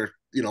all the other,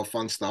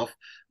 fun stuff,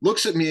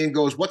 looks at me and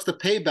goes, what's the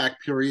payback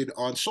period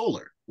on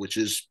solar? Which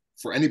is,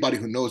 for anybody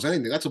who knows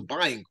anything, that's a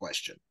buying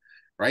question,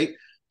 right?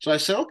 So I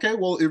said, okay,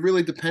 well, it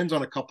really depends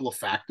on a couple of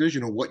factors,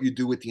 what you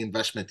do with the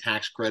investment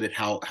tax credit,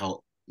 how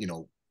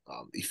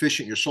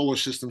efficient your solar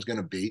system is going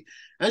to be.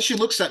 And she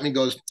looks at me and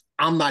goes,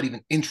 I'm not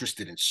even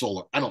interested in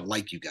solar. I don't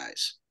like you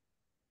guys.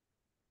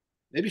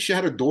 Maybe she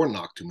had her door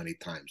knocked too many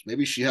times.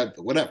 Maybe she had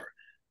whatever.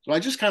 So I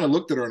just kind of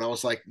looked at her and I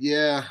was like,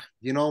 yeah,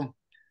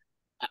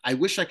 I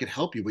wish I could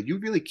help you, but you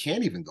really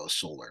can't even go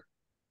solar.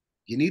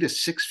 You need a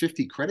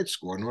 650 credit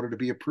score in order to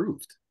be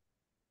approved.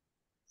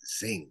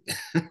 Zing.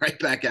 Right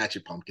back at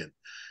you, pumpkin.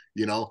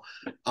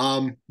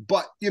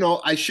 But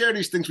I share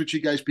these things with you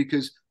guys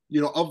because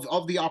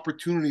of the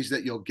opportunities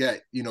that you'll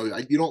get, you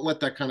don't let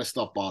that kind of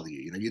stuff bother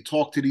you. You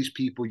talk to these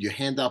people, you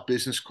hand out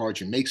business cards,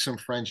 you make some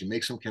friends, you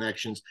make some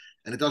connections,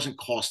 and it doesn't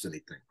cost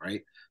anything,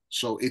 right?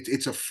 So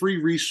it's a free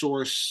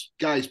resource.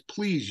 Guys,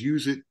 please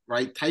use it,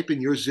 right? Type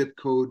in your zip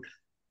code.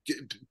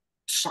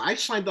 I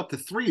signed up to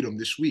 3 of them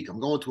this week. I'm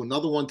going to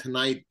another one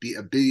tonight,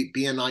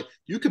 BNI.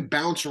 You could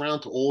bounce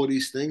around to all of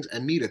these things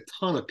and meet a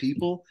ton of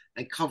people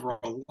and cover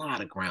a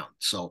lot of ground.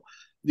 So,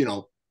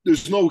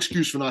 there's no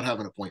excuse for not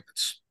having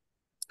appointments.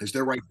 Because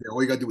they're right there.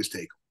 All you got to do is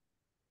take them.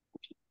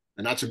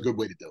 And that's a good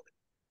way to do it.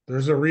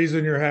 There's a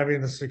reason you're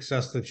having the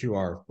success that you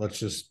are. Let's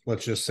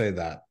just say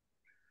that.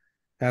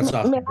 Hats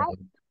off.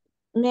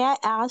 May I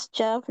ask,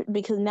 Jeff,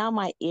 because now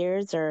my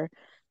ears are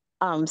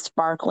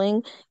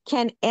sparkling.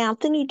 Can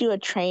Anthony do a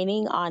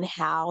training on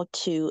how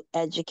to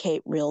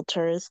educate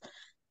realtors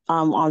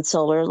on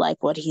solar,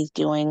 like what he's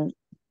doing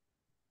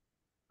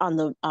on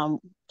the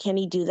can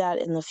he do that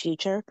in the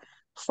future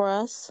for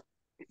us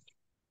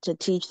to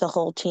teach the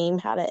whole team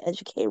how to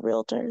educate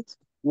realtors?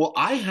 Well,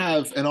 I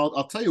have, and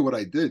I'll tell you what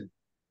I did.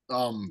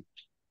 John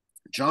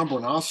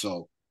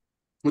Bernasso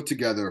put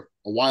together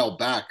a while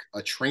back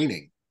a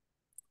training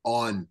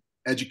on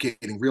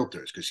educating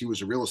realtors because he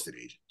was a real estate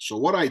agent. So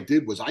what I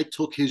did was I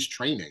took his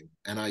training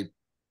and I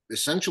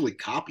essentially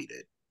copied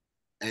it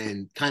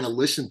and kind of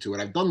listened to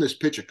it. I've done this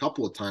pitch a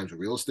couple of times with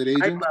real estate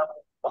agents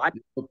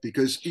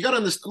because you got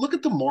to look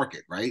at the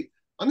market, right?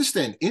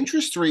 Understand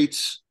interest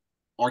rates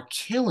are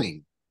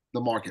killing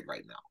the market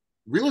right now.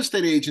 Real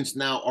estate agents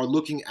now are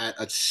looking at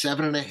a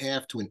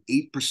 7.5% to an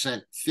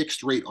 8%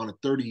 fixed rate on a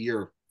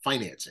 30-year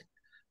financing.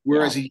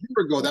 Whereas a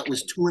year ago, that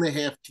was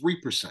 2.5%,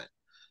 3%.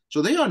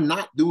 So they are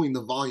not doing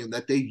the volume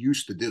that they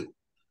used to do.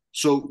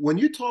 So when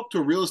you talk to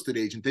a real estate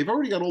agent, they've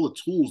already got all the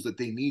tools that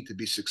they need to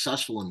be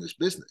successful in this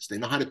business. They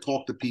know how to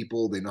talk to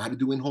people. They know how to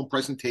do in-home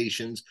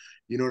presentations.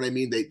 You know what I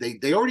mean?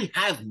 They already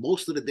have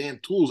most of the damn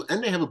tools,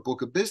 and they have a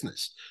book of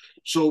business.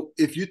 So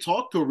if you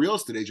talk to a real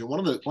estate agent, one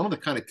of the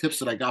kind of tips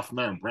that I got from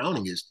Aaron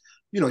Browning is,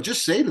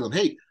 just say to them,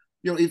 hey,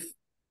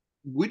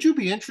 would you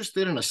be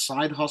interested in a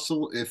side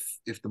hustle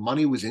if the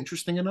money was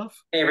interesting enough?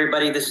 Hey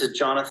everybody, this is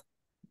Jonathan.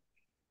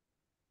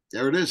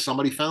 There it is.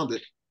 Somebody found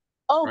it.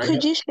 Oh, right?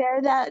 Could you share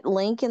that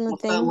link in the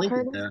thing? That link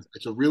in there?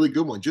 It's a really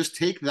good one. Just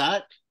take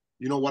that.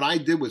 What I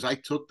did was I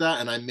took that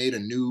and I made a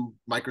new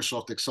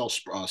Microsoft Excel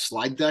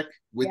slide deck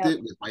with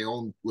it,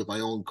 with my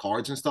own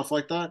cards and stuff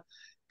like that.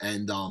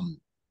 And boom.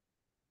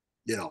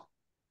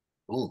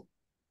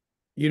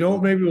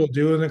 What maybe we'll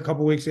do in a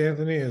couple weeks,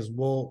 Anthony, is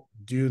we'll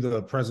do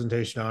the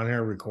presentation on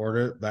here, record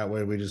it. That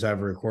way we just have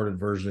a recorded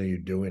version of you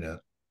doing it.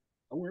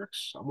 That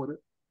works. I'm with it.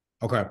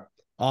 Okay.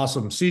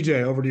 Awesome.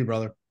 CJ, over to you,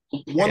 brother.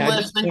 One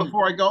last thing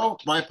before I go.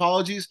 My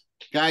apologies.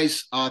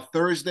 Guys,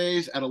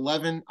 Thursdays at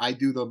 11, I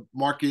do the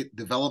market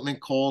development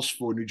calls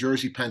for New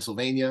Jersey,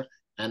 Pennsylvania,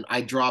 and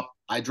I drop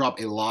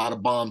a lot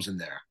of bombs in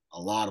there.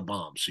 A lot of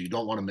bombs. So you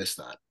don't want to miss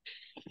that.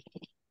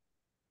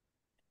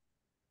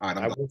 All right,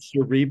 I'm I done. watched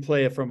your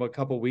replay from a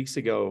couple weeks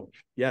ago.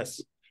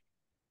 Yes.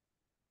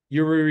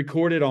 You were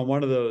recorded on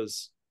one of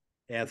those,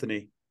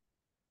 Anthony.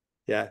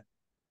 Yeah.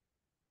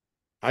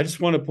 I just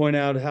want to point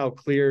out how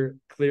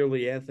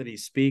clearly Anthony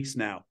speaks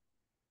now.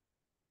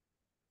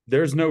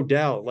 There's no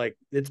doubt, like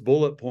it's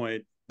bullet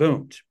point,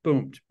 boom,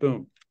 boom,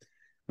 boom.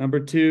 Number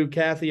 2,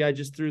 Kathy, I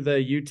just threw the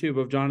YouTube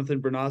of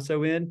Jonathan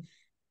Bernasso in.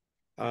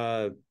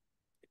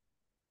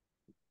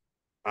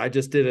 I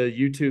just did a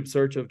YouTube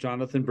search of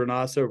Jonathan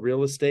Bernasso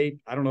real estate.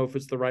 I don't know if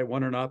it's the right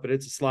one or not, but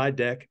it's a slide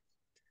deck.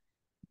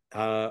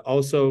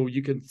 Also,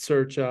 you can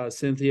search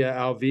Cynthia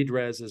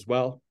Alvidrez as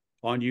well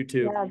on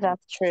YouTube. Yeah,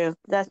 that's true.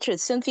 That's true.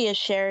 Cynthia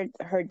shared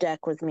her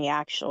deck with me,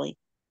 actually.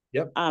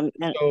 Yep. And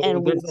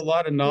there's a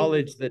lot of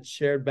knowledge that's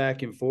shared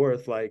back and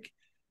forth.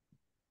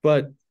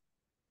 But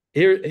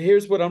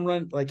here's what I'm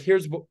running. Like,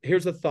 here's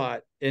a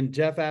thought. And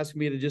Jeff asked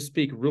me to just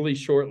speak really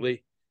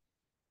shortly.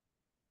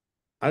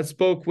 I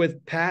spoke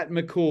with Pat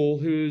McCool,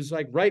 who's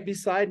like right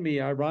beside me,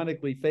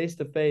 ironically, face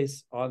to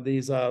face on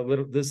this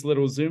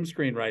little Zoom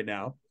screen right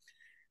now.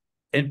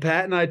 And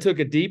Pat and I took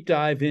a deep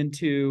dive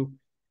into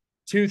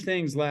 2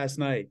 things last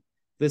night: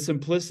 the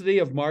simplicity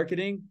of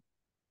marketing,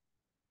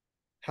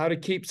 how to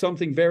keep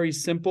something very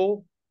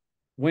simple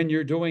when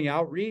you're doing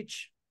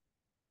outreach.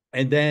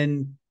 And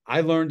then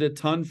I learned a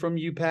ton from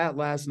you, Pat,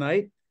 last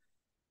night.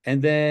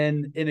 And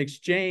then in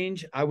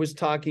exchange, I was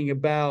talking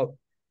about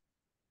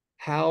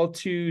how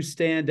to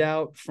stand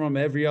out from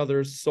every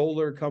other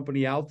solar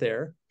company out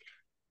there,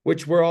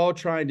 which we're all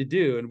trying to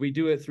do. And we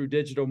do it through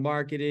digital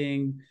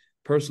marketing,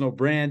 personal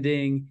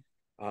branding,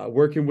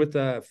 working with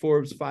a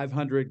Forbes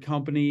 500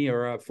 company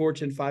or a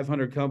Fortune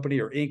 500 company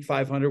or Inc.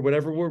 500,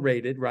 whatever we're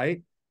rated,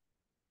 right?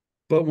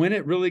 But when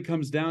it really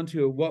comes down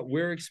to what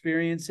we're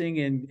experiencing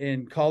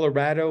in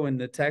Colorado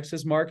and the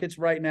Texas markets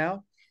right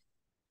now,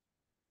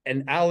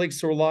 and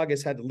Alex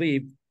Sorlagas had to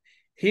leave,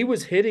 he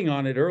was hitting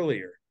on it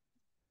earlier.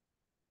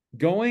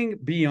 Going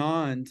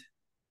beyond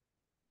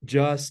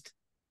just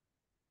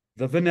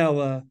the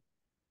vanilla,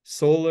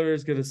 solar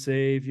is going to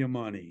save you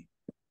money.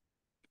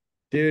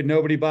 Dude,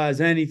 nobody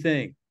buys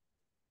anything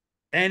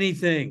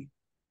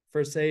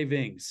for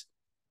savings.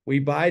 We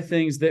buy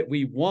things that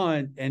we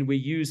want, and we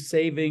use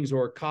savings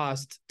or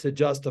cost to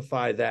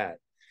justify that.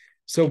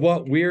 So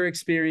what we're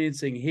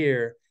experiencing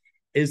here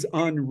is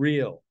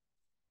unreal.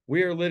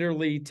 We are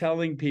literally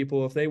telling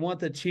people if they want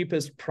the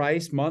cheapest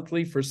price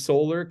monthly for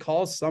solar,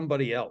 call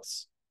somebody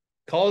else.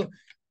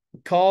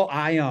 Call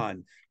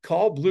Ion,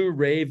 call Blue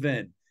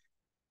Raven.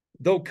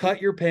 They'll cut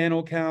your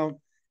panel count.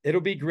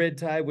 It'll be grid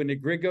tied. When the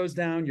grid goes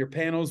down, your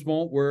panels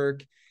won't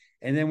work.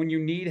 And then when you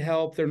need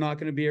help, they're not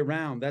going to be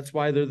around. That's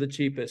why they're the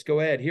cheapest.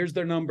 Go ahead. Here's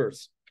their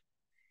numbers.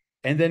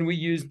 And then we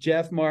use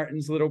Jeff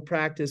Martin's little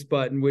practice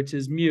button, which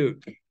is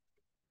mute.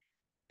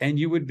 And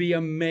you would be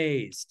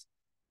amazed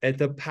at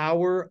the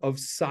power of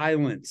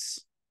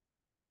silence.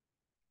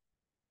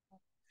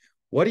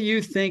 What do you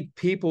think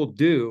people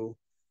do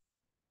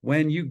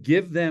when you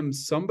give them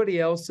somebody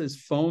else's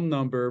phone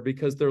number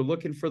because they're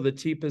looking for the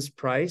cheapest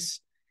price,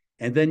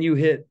 and then you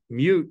hit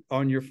mute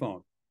on your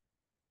phone?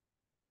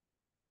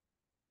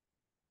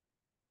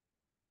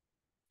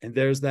 And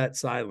there's that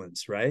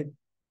silence, right?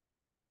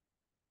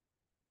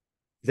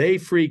 They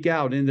freak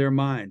out in their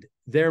mind.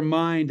 Their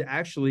mind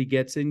actually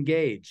gets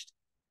engaged.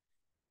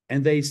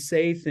 And they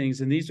say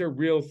things, and these are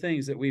real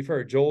things that we've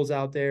heard. Joel's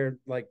out there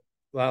like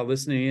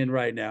listening in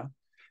right now.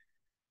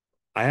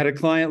 I had a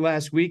client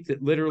last week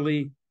that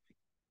literally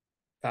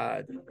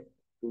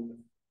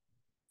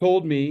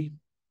told me,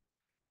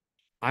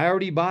 I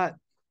already bought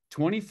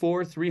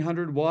 24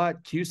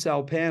 300-watt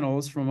Q-cell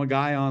panels from a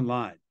guy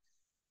online.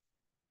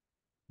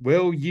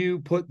 Will you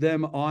put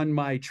them on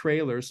my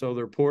trailer so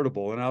they're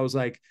portable? And I was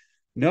like,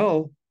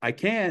 no, I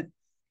can't,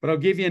 but I'll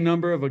give you a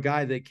number of a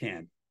guy that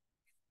can,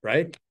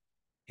 right?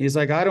 He's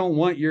like, I don't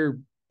want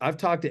I've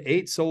talked to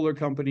 8 solar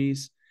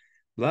companies,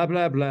 blah,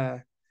 blah, blah.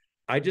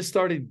 I just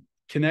started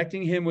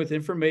connecting him with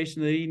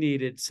information that he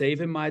needed,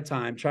 saving my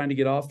time, trying to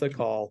get off the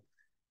call.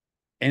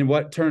 And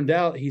what turned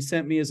out, he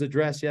sent me his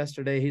address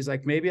yesterday. He's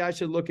like, maybe I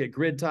should look at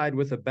grid tied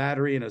with a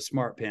battery and a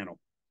smart panel.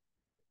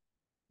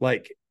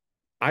 Like,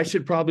 I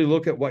should probably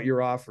look at what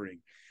you're offering.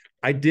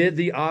 I did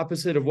the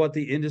opposite of what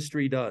the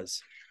industry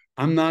does.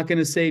 I'm not going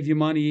to save you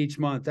money each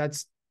month.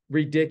 That's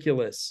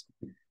ridiculous.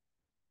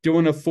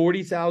 Doing a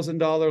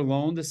 $40,000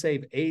 loan to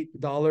save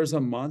 $8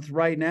 a month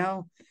right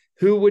now,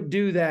 who would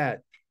do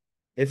that?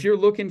 If you're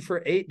looking for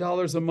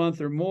 $8 a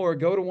month or more,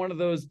 go to one of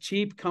those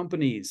cheap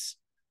companies.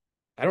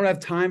 I don't have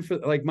time for,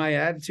 like, my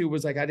attitude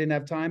was like, I didn't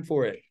have time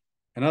for it.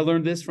 And I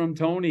learned this from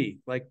Tony,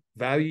 like,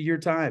 value your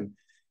time.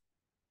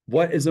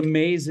 What is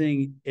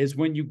amazing is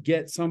when you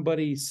get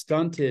somebody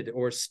stunted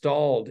or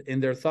stalled in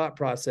their thought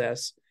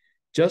process,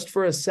 just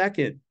for a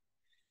second,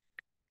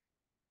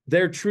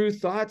 their true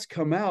thoughts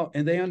come out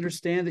and they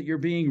understand that you're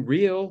being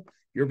real,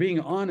 you're being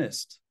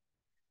honest.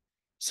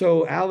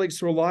 So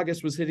Alex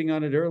Sorlagas was hitting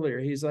on it earlier.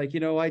 He's like,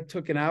 I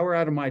took an hour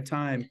out of my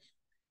time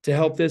to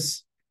help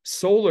this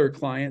solar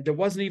client that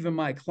wasn't even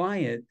my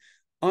client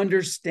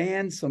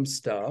understand some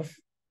stuff.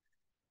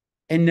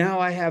 And now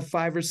I have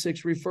 5 or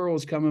 6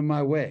 referrals coming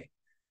my way.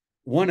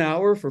 1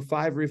 hour for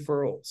 5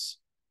 referrals,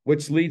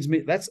 which leads me,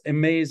 that's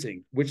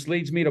amazing, which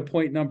leads me to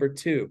point number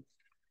 2.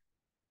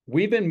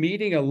 We've been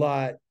meeting a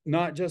lot,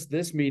 not just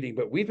this meeting,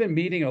 but we've been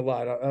meeting a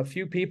lot, a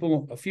few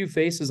people, a few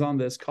faces on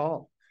this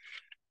call.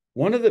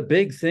 One of the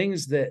big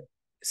things that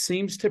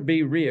seems to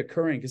be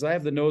reoccurring, because I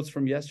have the notes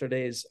from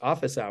yesterday's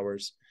office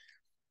hours,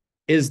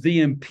 is the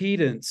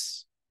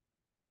impedance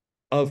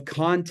of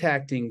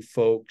contacting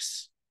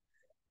folks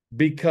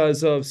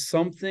because of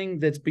something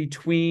that's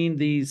between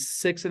these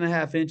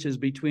 6.5 inches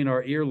between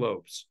our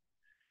earlobes.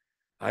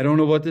 I don't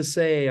know what to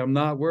say. I'm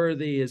not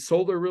worthy. Is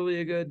solar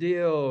really a good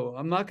deal?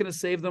 I'm not going to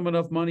save them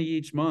enough money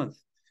each month.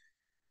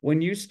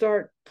 When you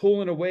start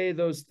pulling away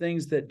those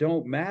things that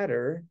don't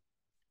matter,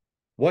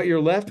 what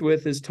you're left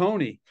with is,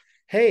 Tony,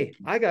 hey,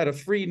 I got a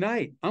free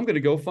night. I'm going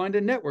to go find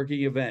a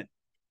networking event.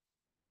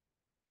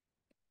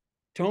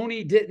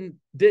 Tony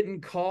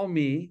didn't call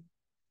me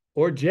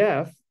or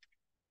Jeff.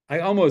 I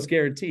almost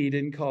guarantee he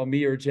didn't call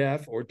me or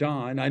Jeff or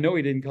Don. I know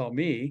he didn't call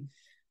me.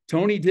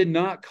 Tony did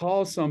not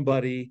call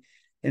somebody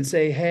and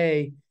say,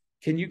 hey,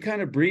 can you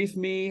kind of brief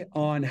me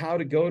on how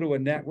to go to a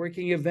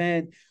networking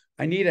event?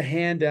 I need a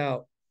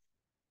handout.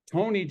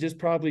 Tony just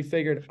probably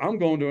figured, I'm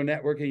going to a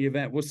networking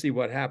event. We'll see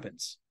what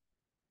happens.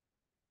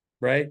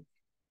 Right?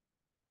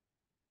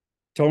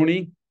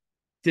 Tony,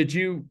 did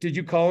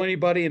you call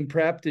anybody in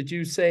prep? Did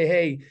you say,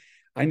 hey,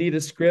 I need a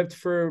script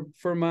for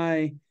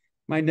my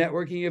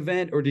networking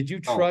event? Or did you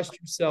trust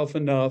yourself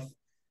enough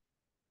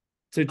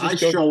to just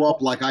show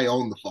up like I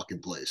own the fucking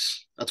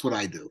place? That's what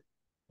I do.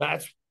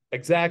 That's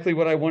exactly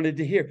what I wanted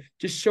to hear.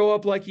 Just show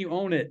up like you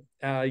own it.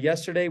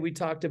 Yesterday, we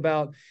talked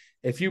about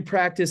if you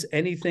practice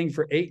anything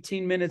for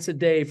 18 minutes a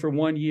day for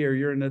 1 year,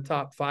 you're in the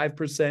top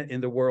 5%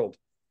 in the world.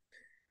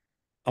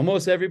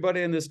 Almost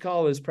everybody on this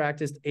call has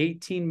practiced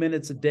 18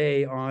 minutes a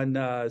day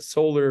on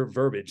solar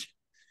verbiage.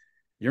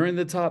 You're in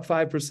the top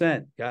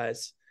 5%,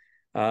 guys.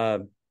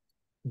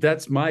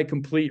 That's my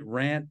complete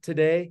rant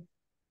today.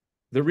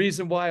 The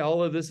reason why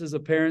all of this is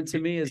apparent to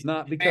me is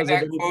not because of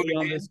anybody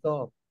on this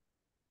call.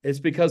 It's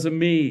because of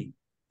me.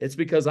 It's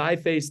because I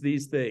face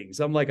these things.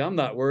 I'm like, I'm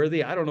not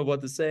worthy. I don't know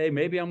what to say.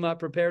 Maybe I'm not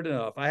prepared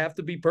enough. I have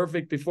to be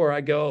perfect before I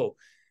go.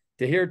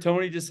 To hear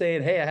Tony just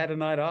saying, hey, I had a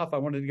night off. I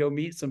wanted to go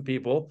meet some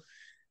people.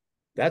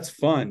 That's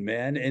fun,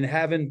 man. And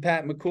having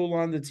Pat McCool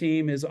on the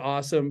team is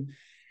awesome.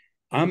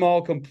 I'm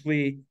all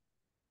complete.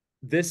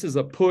 This is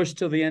a push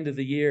till the end of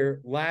the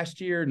year. Last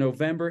year,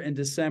 November and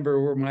December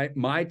were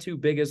my 2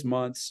 biggest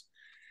months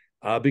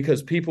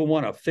because people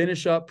want to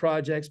finish up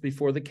projects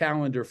before the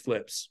calendar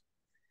flips.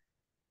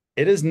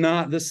 It is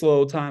not the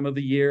slow time of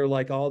the year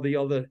like all the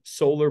other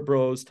solar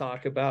bros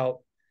talk about.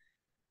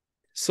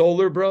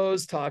 Solar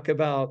bros talk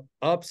about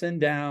ups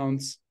and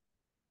downs.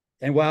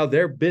 And while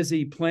they're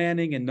busy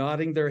planning and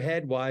nodding their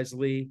head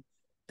wisely,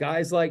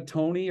 guys like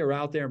Tony are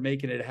out there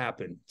making it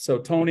happen. So,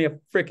 Tony, I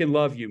freaking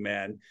love you,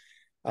 man.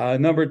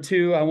 Number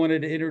 2, I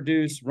wanted to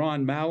introduce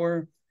Ron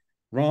Maurer.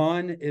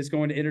 Ron is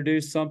going to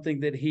introduce something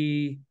that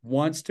he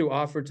wants to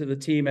offer to the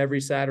team every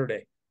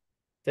Saturday.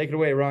 Take it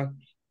away, Ron.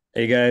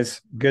 Hey,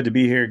 guys. Good to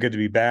be here. Good to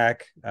be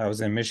back. I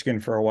was in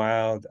Michigan for a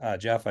while.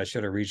 Jeff, I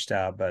should have reached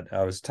out, but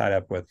I was tied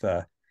up with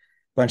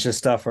bunch of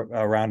stuff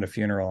around a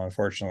funeral,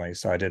 unfortunately,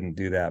 so I didn't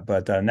do that.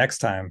 But next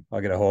time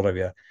I'll get a hold of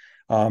you.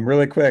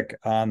 Really quick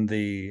on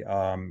the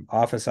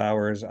office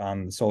hours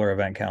on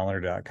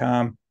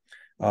solareventcalendar.com.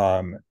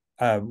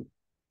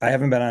 I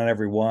haven't been on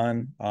every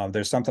one.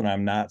 There's something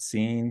I'm not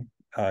seeing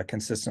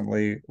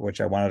consistently, which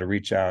I wanted to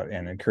reach out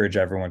and encourage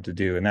everyone to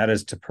do, and that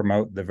is to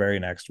promote the very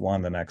next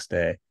one the next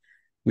day.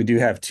 We do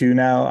have 2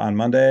 now on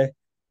Monday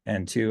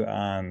and 2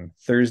 on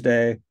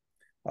Thursday.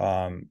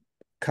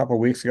 Couple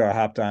of weeks ago, I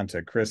hopped on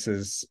to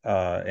Chris's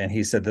and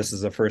he said, this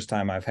is the first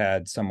time I've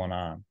had someone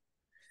on.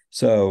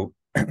 So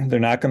they're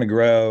not going to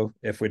grow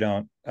if we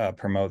don't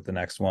promote the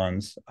next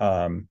ones.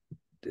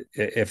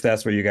 If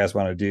that's what you guys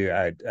want to do,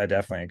 I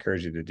definitely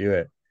encourage you to do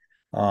it.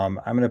 I'm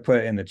going to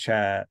put in the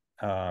chat.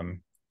 A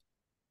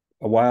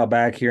while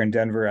back here in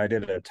Denver, I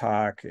did a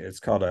talk. It's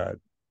called a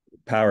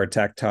Power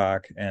Tech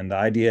Talk. And the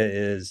idea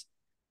is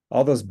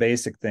all those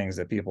basic things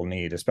that people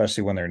need,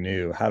 especially when they're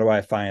new. How do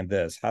I find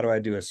this? How do I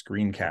do a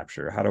screen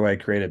capture? How do I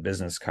create a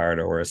business card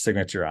or a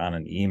signature on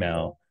an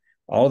email?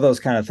 All of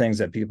those kind of things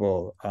that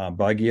people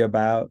bug you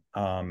about.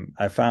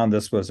 I found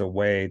this was a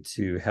way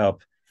to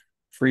help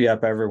free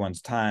up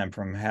everyone's time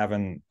from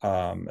having,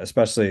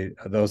 especially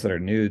those that are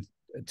new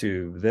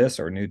to this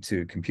or new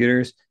to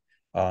computers,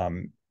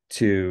 to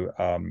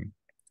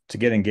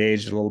get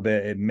engaged a little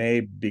bit. It may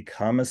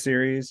become a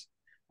series.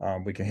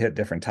 We can hit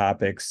different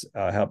topics,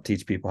 help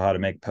teach people how to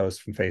make posts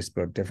from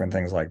Facebook, different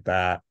things like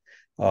that.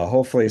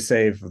 Hopefully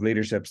save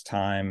leadership's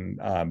time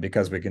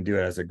because we can do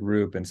it as a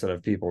group instead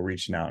of people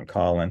reaching out and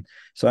calling.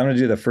 So I'm going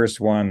to do the first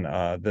one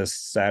this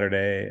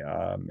Saturday.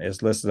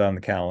 Is listed on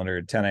the calendar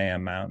at 10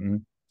 a.m.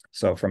 Mountain.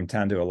 So from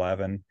 10 to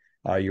 11,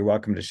 you're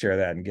welcome to share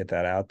that and get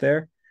that out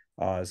there.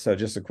 So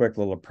just a quick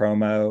little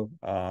promo.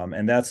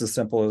 And that's as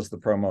simple as the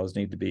promos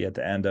need to be at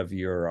the end of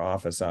your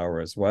office hour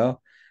as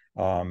well.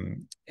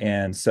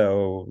 And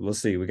so let's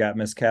see, we got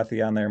Miss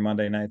Kathy on there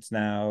Monday nights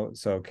now.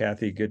 So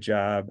Kathy, good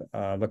job.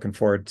 Looking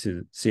forward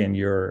to seeing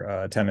your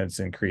attendance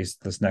increase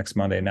this next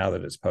Monday now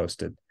that it's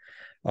posted.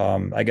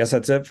 I guess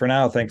that's it for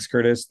now. Thanks,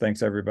 Curtis.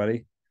 Thanks,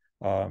 everybody.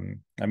 Let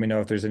me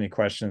know if there's any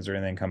questions or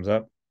anything comes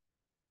up.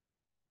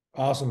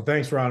 Awesome.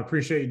 Thanks, Ron.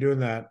 Appreciate you doing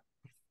that.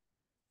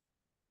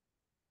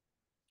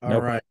 All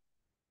right.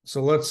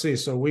 So let's see.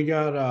 So we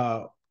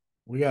got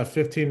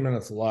 15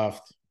 minutes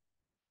left.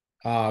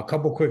 A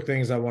couple quick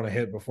things I want to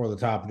hit before the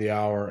top of the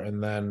hour,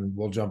 and then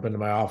we'll jump into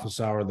my office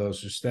hour, those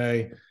who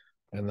stay,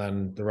 and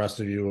then the rest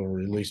of you will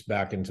release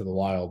back into the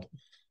wild.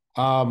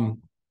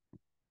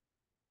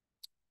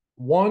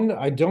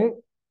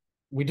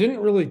 We didn't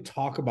really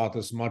talk about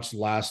this much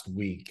last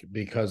week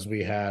because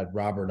we had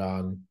Robert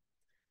on.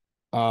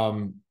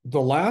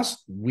 The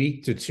last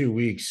week to 2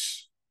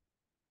 weeks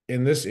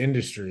in this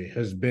industry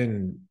has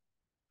been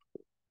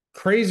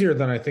crazier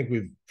than I think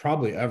we've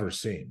probably ever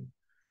seen.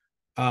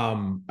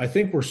 I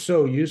think we're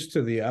so used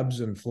to the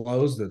ebbs and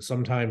flows that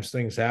sometimes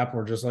things happen.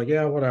 We're just like,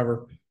 yeah,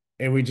 whatever.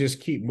 And we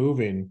just keep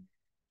moving.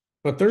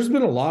 But there's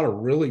been a lot of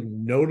really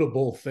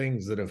notable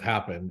things that have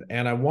happened.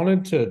 And I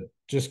wanted to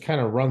just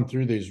kind of run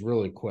through these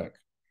really quick.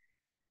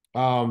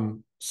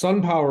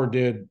 SunPower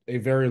did a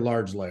very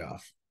large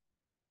layoff.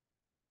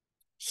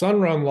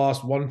 Sunrun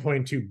lost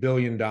 $1.2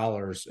 billion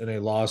in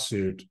a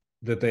lawsuit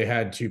that they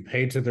had to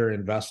pay to their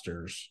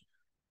investors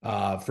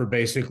for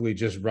basically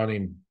just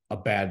running a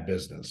bad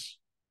business.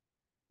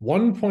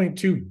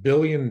 $1.2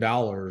 billion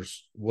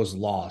was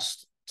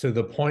lost, to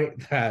the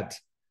point that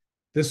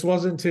this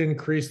wasn't to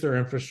increase their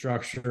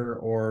infrastructure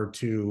or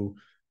to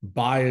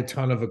buy a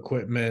ton of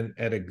equipment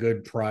at a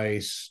good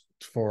price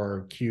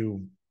for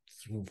Q4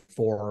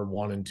 or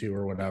 1 and 2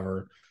 or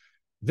whatever.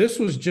 This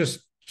was just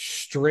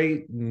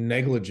straight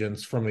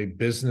negligence from a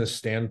business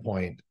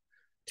standpoint,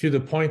 to the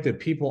point that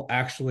people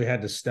actually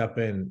had to step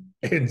in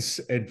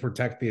and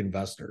protect the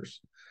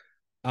investors.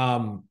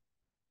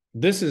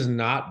 This is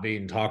not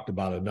being talked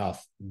about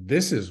enough.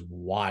 This is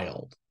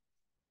wild.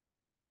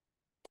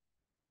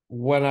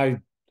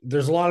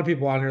 There's a lot of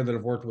people on here that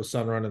have worked with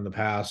Sunrun in the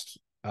past.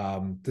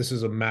 This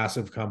is a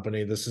massive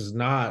company. This is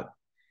not,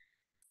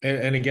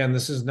 and again,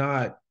 this is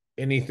not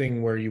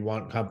anything where you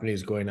want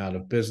companies going out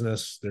of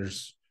business.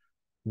 There's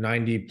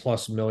 90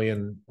 plus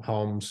million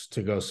homes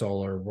to go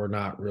solar. We're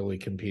not really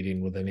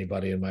competing with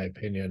anybody, in my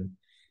opinion.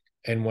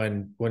 And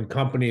when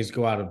companies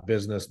go out of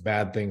business,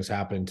 bad things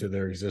happen to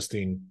their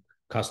existing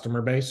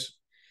customer base.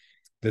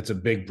 That's a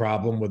big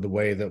problem with the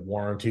way that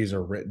warranties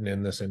are written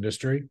in this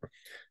industry.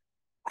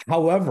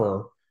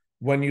 However,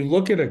 when you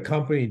look at a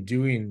company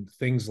doing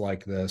things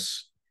like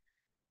this,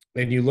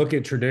 and you look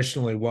at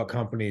traditionally what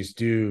companies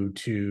do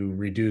to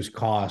reduce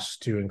costs,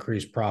 to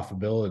increase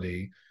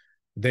profitability,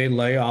 they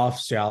lay off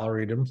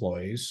salaried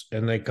employees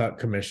and they cut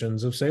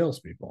commissions of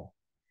salespeople.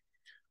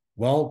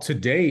 Well, to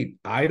date,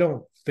 I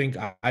don't think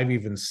I've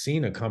even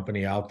seen a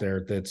company out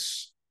there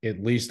that's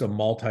at least a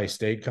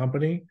multi-state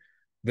company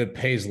that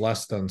pays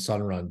less than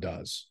Sunrun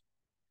does.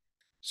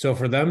 So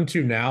for them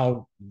to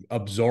now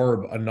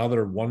absorb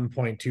another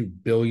 $1.2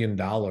 billion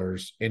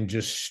and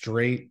just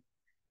straight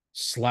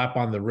slap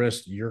on the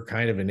wrist, you're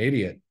kind of an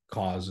idiot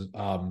cause,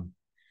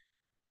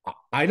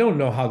 I don't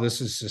know how this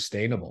is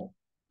sustainable.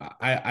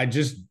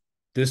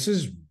 This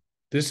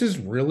is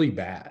really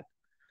bad.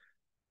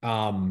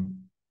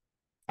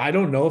 I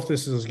don't know if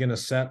this is going to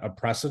set a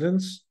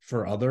precedence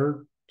for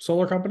other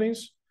solar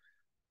companies.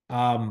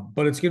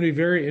 But it's going to be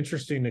very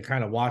interesting to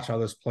kind of watch how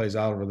this plays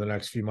out over the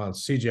next few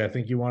months. CJ, I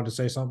think you wanted to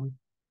say something.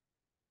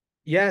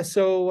 Yeah,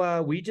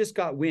 so we just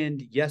got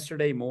wind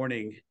yesterday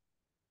morning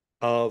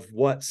of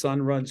what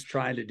Sunrun's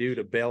trying to do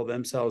to bail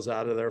themselves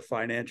out of their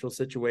financial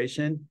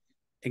situation.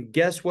 And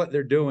guess what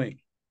they're doing?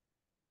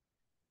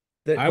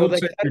 They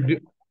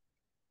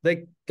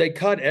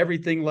cut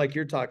everything like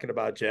you're talking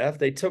about, Jeff.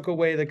 They took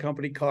away the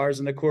company cars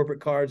and the corporate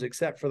cars,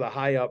 except for the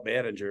high up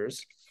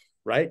managers,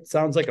 right?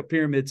 Sounds like a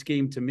pyramid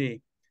scheme to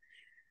me.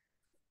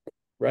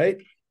 Right?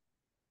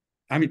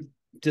 I mean,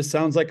 just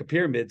sounds like a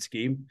pyramid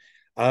scheme.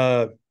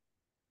 That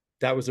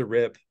was a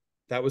rip.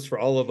 That was for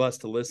all of us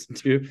to listen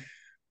to.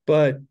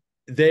 But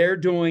they're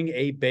doing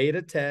a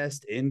beta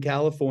test in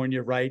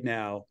California right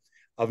now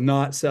of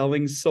not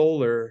selling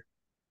solar.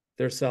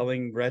 They're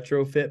selling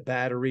retrofit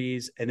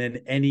batteries, and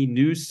then any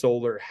new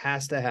solar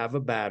has to have a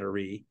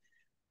battery,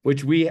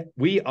 which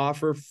we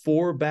offer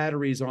 4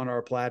 batteries on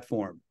our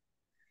platform.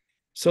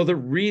 So the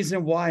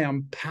reason why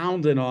I'm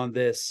pounding on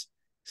this,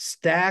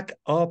 stack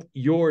up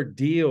your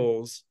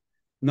deals,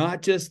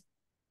 not just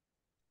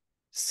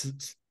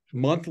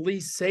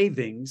monthly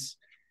savings.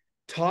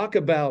 Talk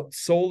about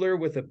solar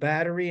with a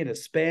battery and a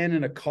span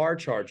and a car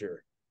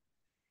charger.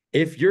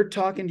 If you're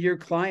talking to your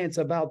clients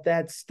about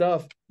that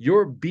stuff,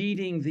 you're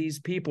beating these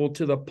people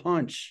to the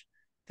punch.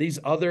 These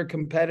other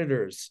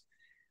competitors,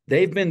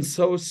 they've been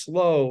so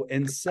slow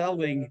in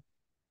selling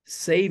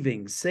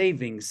savings.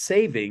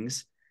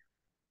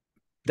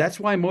 That's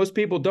why most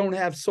people don't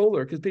have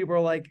solar, because people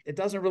are like, it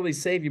doesn't really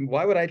save you.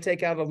 Why would I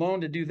take out a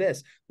loan to do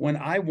this when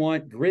I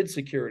want grid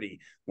security,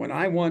 when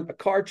I want a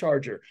car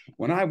charger,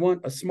 when I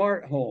want a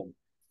smart home?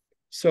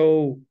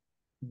 So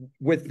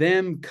with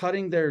them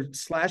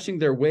slashing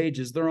their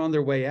wages, they're on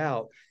their way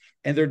out,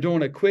 and they're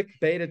doing a quick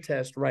beta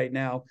test right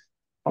now.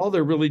 All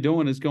they're really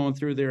doing is going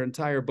through their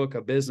entire book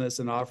of business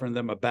and offering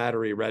them a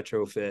battery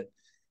retrofit.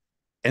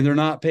 And they're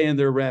not paying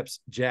their reps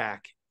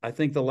jack. I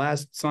think the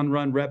last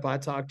Sunrun rep I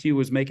talked to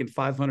was making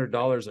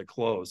 $500 a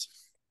close.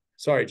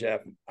 Sorry,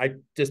 Jeff. I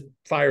just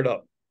fired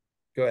up.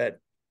 Go ahead.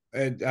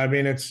 I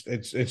mean,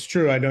 it's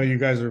true. I know you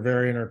guys are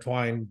very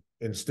intertwined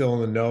and still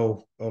in the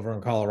know over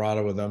in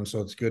Colorado with them.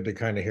 So it's good to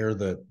kind of hear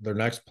that their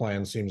next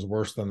plan seems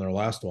worse than their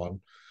last one.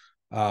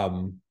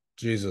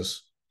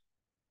 Jesus.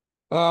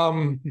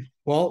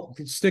 Well,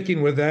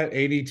 sticking with that,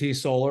 ADT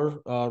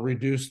Solar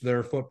reduced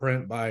their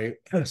footprint by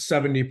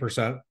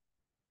 70%.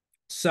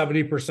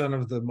 70%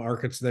 of the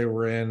markets they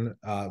were in,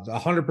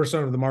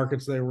 100% of the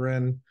markets they were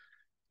in.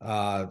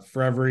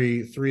 For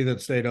every 3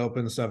 that stayed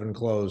open, 7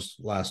 closed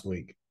last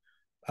week.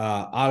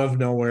 Out of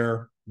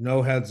nowhere,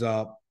 no heads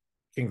up.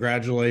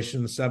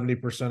 Congratulations,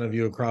 70% of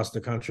you across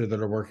the country that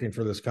are working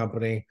for this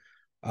company.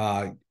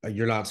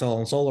 You're not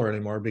selling solar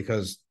anymore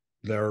because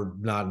they're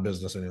not in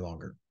business any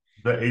longer.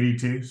 The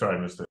ADT? Sorry, I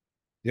missed it.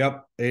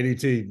 Yep,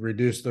 ADT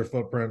reduced their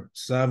footprint.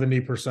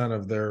 70%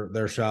 of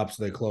their shops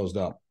they closed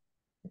up.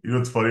 You know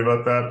what's funny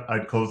about that? I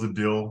closed a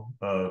deal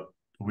a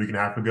week and a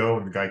half ago,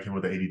 and the guy came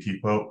with an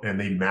ADT quote, and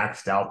they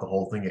maxed out the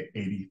whole thing at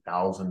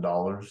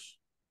 $80,000.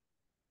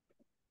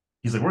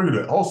 He's like, "We're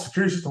gonna do all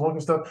security system, all kind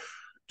of stuff,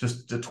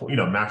 just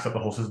to max out the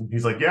whole system."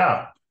 He's like,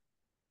 "Yeah,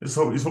 this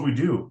is what we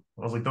do."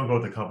 I was like, "Don't go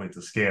with the company; it's a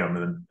scam." And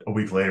then a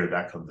week later,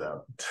 that comes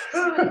out.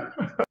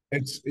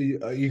 It's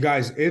you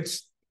guys.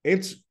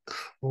 It's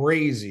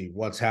crazy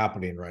what's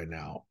happening right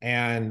now.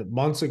 And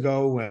months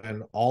ago,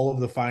 when all of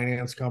the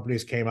finance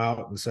companies came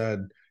out and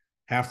said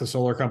half the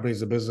solar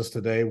companies in business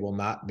today will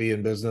not be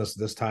in business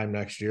this time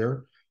next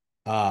year,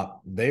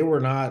 they were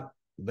not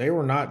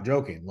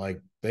joking.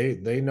 Like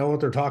they know what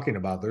they're talking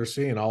about. They're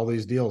seeing all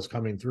these deals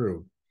coming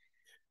through.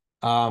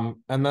 And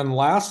then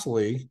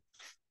lastly,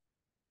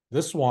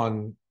 this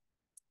one,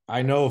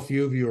 I know a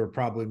few of you are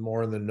probably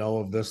more in the know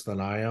of this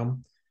than I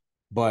am,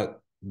 but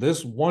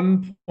this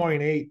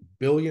 $1.8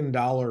 billion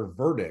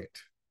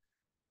verdict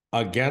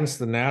against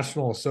the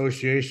National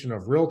Association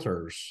of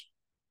Realtors,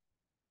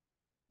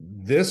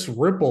 this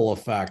ripple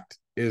effect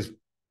is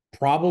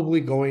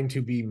probably going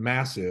to be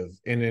massive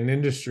in an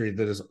industry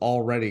that is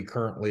already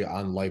currently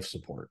on life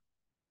support.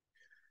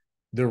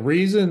 The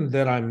reason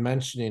that I'm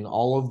mentioning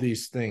all of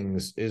these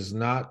things is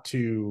not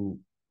to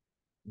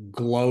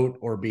gloat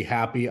or be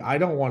happy. I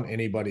don't want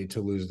anybody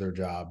to lose their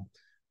job.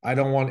 I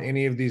don't want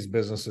any of these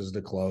businesses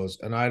to close,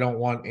 and I don't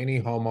want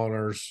any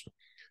homeowners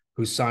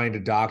who signed a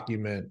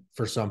document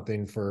for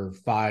something for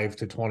 5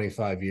 to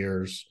 25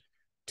 years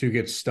to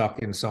get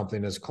stuck in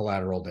something as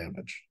collateral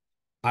damage.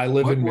 I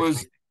live in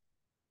Michigan.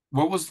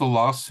 What was the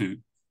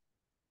lawsuit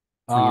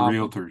for the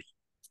realtors?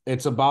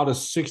 It's about a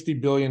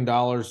 $60 billion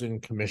in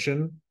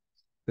commission.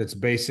 That's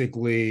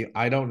basically,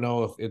 I don't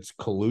know if it's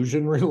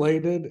collusion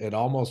related. It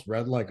almost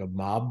read like a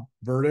mob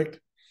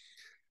verdict.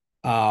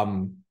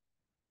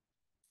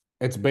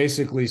 It's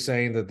basically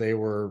saying that they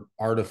were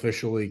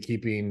artificially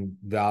keeping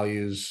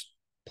values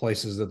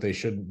places that they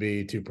shouldn't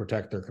be to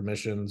protect their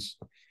commissions.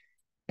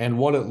 And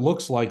what it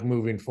looks like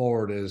moving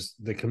forward is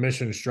the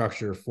commission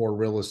structure for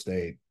real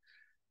estate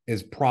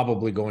is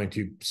probably going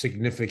to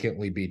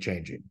significantly be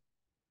changing.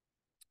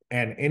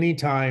 And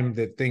anytime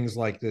that things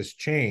like this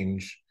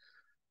change,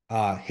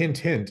 hint,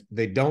 hint,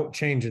 they don't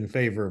change in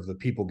favor of the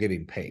people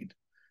getting paid.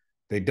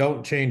 They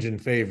don't change in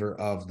favor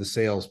of the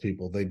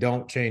salespeople. They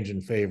don't change in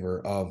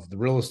favor of the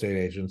real estate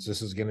agents.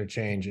 This is going to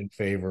change in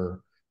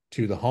favor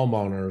to the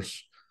homeowners,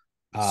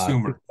 to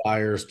the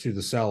buyers, to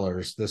the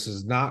sellers. This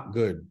is not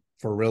good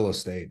for real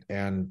estate.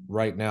 And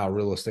right now,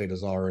 real estate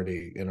is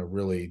already in a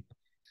really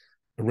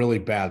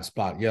bad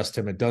spot. Yes,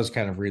 Tim, it does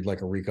kind of read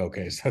like a RICO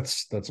case.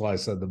 That's why I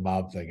said the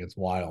mob thing. It's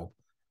wild.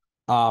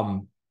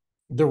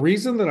 The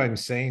reason that I'm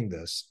saying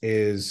this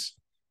is,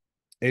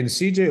 and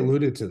CJ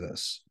alluded to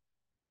this,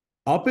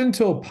 up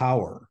until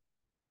Powur,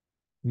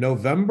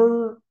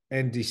 November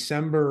and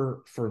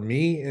December for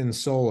me in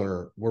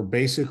solar were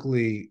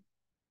basically,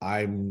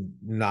 I'm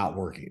not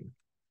working.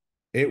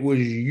 It was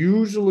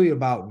usually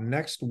about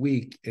next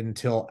week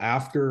until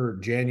after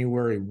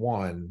January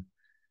 1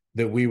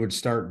 that we would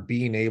start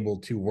being able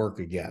to work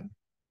again.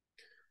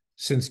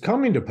 Since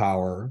coming to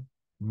Powur,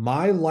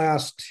 my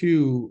last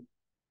 2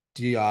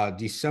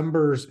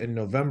 Decembers and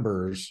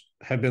Novembers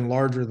have been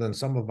larger than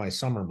some of my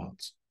summer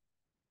months.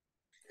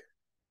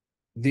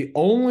 The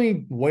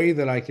only way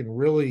that I can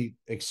really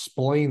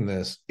explain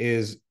this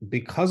is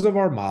because of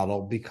our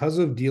model, because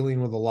of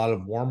dealing with a lot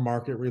of warm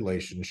market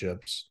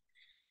relationships.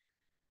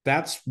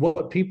 That's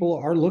what people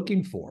are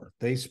looking for.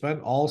 They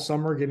spent all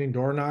summer getting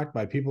door knocked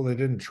by people they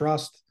didn't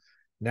trust.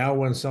 Now,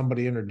 when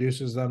somebody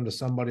introduces them to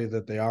somebody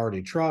that they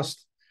already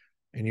trust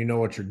and you know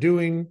what you're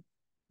doing,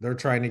 they're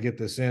trying to get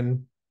this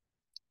in.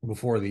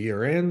 before the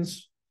year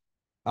ends.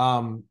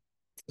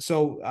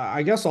 So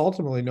I guess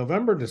ultimately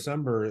November,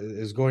 December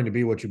is going to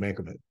be what you make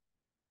of it.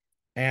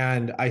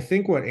 And I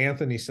think what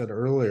Anthony said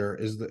earlier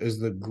is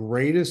the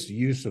greatest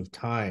use of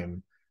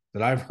time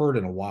that I've heard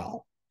in a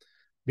while.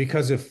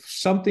 Because if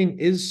something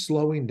is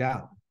slowing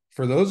down,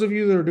 for those of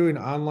you that are doing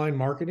online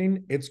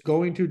marketing, it's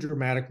going to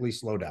dramatically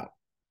slow down.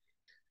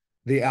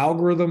 The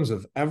algorithms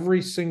of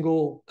every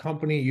single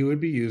company you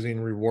would be using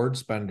reward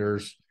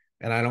spenders,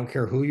 and I don't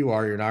care who you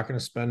are, you're not going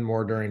to spend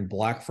more during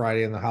Black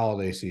Friday and the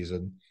holiday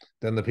season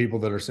than the people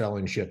that are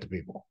selling shit to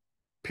people,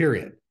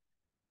 period.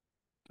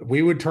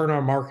 We would turn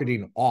our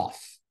marketing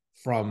off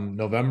from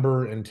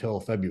November until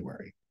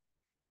February.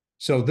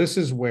 So this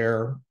is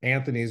where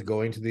Anthony's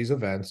going to these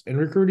events and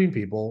recruiting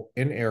people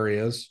in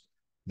areas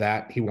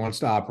that he wants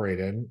to operate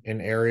in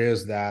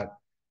areas that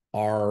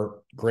are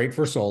great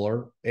for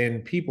solar,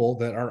 and people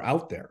that are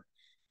out there.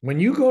 When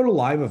you go to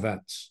live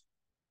events,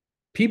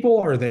 people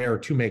are there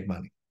to make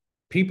money.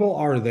 People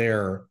are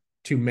there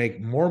to make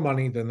more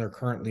money than they're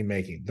currently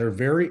making. They're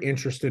very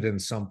interested in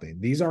something.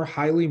 These are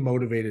highly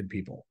motivated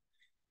people.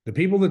 The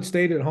people that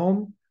stayed at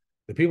home,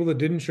 the people that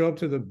didn't show up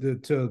to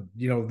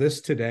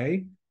this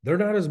today, they're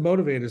not as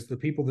motivated as the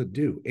people that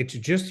do. It's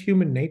just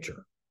human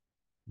nature.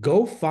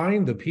 Go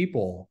find the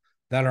people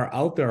that are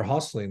out there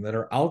hustling, that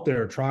are out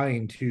there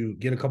trying to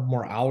get a couple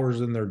more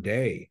hours in their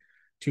day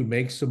to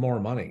make some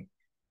more money.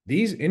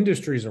 These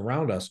industries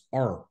around us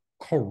are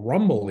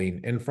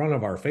crumbling in front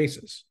of our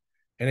faces.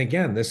 And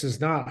again, this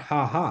is not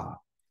ha-ha.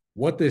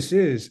 What this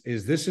is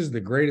this is the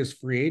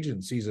greatest free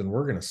agent season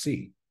we're going to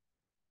see.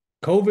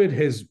 COVID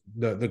has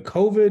the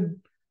COVID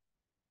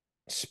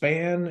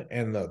span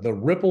and the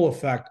ripple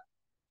effect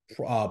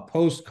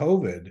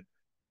post-COVID,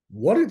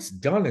 what it's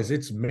done is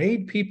it's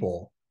made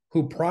people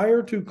who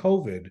prior to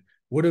COVID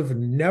would have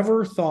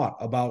never thought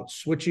about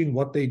switching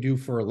what they do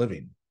for a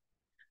living.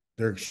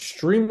 They're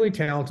extremely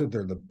talented.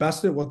 They're the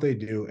best at what they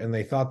do, and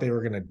they thought they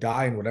were going to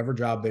die in whatever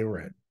job they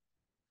were in.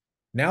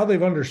 Now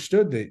they've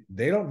understood that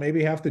they don't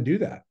maybe have to do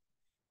that.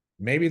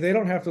 Maybe they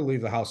don't have to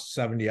leave the house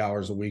 70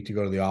 hours a week to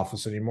go to the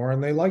office anymore,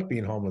 and they like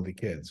being home with the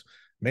kids.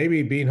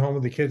 Maybe being home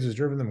with the kids has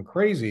driven them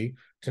crazy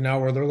to now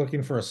where they're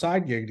looking for a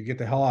side gig to get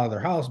the hell out of their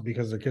house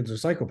because their kids are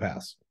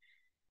psychopaths.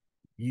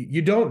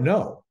 You don't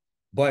know,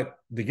 but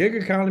the gig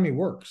economy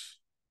works,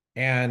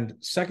 and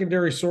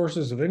secondary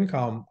sources of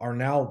income are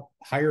now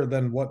higher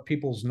than what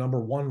people's number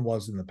one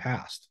was in the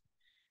past.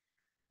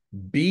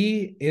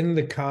 Be in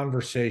the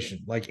conversation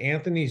like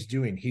Anthony's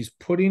doing. He's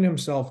putting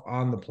himself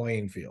on the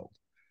playing field.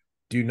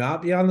 Do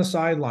not be on the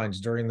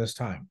sidelines during this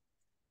time.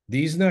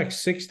 These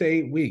next 6 to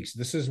 8 weeks,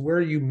 this is where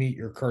you meet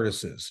your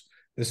Curtises.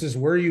 This is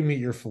where you meet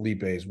your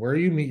Felipes, where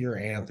you meet your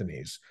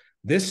Anthonys.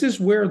 This is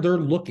where they're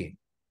looking.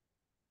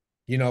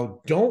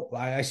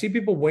 I see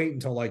people wait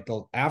until like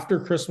after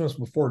Christmas,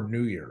 before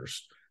New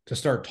Year's to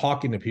start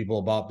talking to people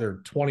about their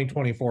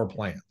 2024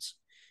 plans.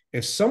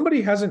 If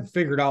somebody hasn't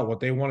figured out what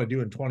they want to do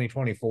in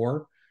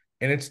 2024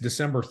 and it's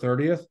December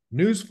 30th,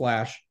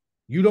 newsflash,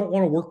 you don't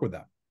want to work with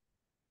them.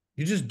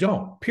 You just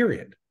don't,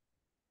 period.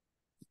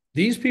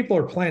 These people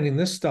are planning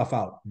this stuff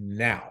out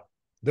now.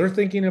 They're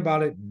thinking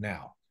about it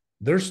now.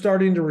 They're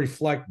starting to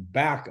reflect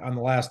back on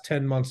the last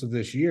 10 months of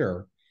this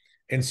year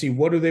and see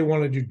what do they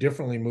want to do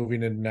differently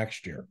moving into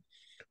next year.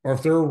 Or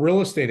if they're a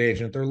real estate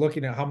agent, they're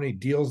looking at how many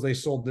deals they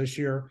sold this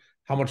year,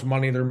 how much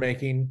money they're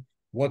making,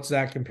 what's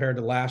that compared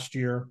to last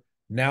year.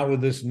 Now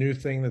with this new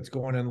thing that's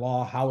going in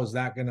law, how is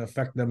that going to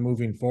affect them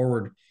moving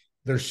forward?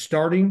 They're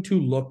starting to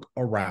look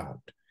around.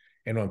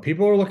 And when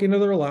people are looking to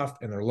their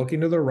left and they're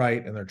looking to their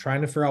right and they're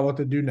trying to figure out what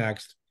to do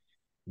next,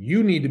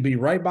 you need to be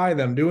right by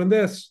them doing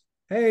this.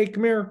 Hey,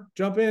 come here,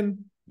 jump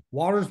in.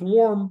 Water's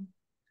warm.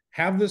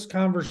 Have this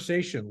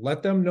conversation.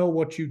 Let them know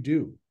what you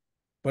do.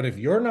 But if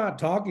you're not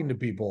talking to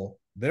people,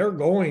 they're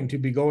going to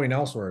be going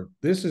elsewhere.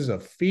 This is a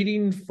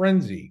feeding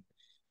frenzy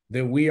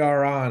that we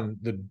are on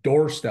the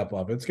doorstep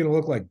of. It's going to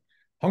look like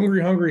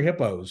hungry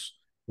hippos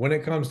when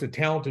it comes to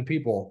talented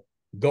people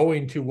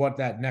going to what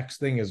that next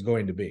thing is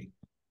going to be.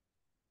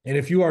 And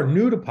if you are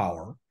new to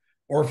power,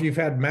 or if you've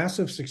had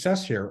massive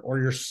success here, or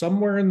you're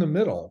somewhere in the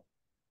middle,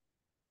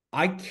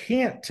 I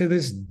can't to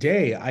this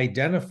day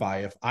identify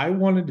if I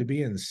wanted to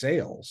be in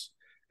sales,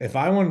 if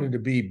I wanted to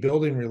be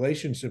building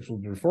relationships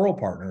with referral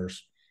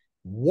partners,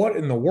 what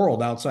in the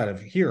world outside of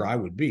here I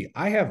would be.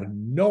 I have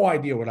no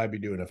idea what I'd be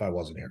doing if I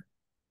wasn't here.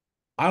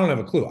 I don't have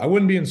a clue. I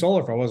wouldn't be in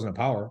solar if I wasn't a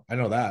power. I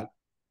know that.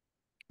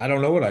 I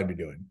don't know what I'd be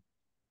doing,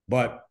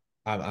 but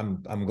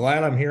I'm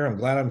glad I'm here. I'm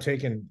glad I'm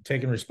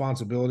taking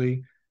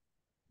responsibility.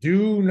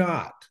 Do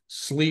not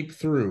sleep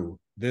through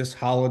this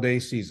holiday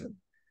season.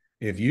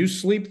 If you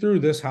sleep through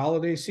this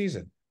holiday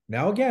season,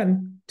 now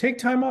again, take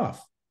time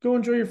off. Go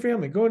enjoy your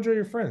family. Go enjoy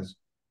your friends.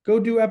 Go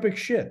do epic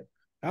shit.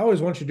 I always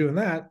want you doing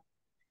that.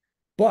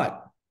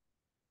 But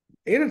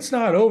it's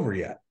not over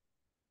yet.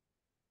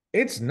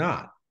 It's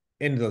not.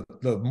 And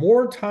the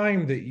more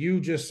time that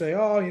you just say,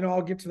 oh,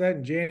 I'll get to that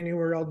in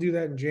January, I'll do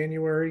that in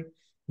January,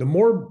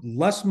 the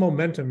less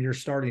momentum you're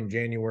starting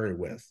January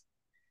with.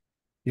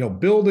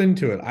 build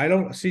into it. I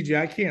don't,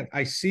 CJ,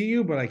 I see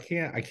you, but I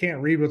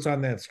can't read what's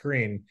on that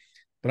screen.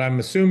 But I'm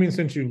assuming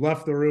since you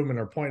left the room and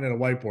are pointing at a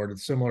whiteboard,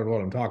 it's similar to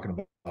what I'm talking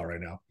about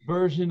right now.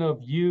 Version of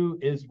you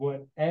is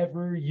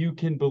whatever you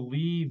can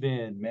believe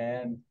in,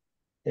 man.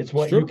 It's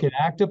what you can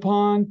act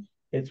upon.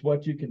 It's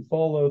what you can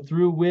follow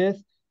through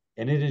with,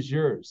 and it is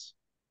yours.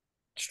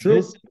 It's true.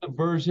 This is the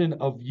version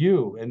of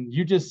you. And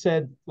you just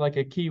said like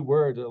a key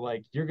word,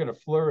 like you're going to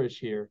flourish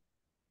here.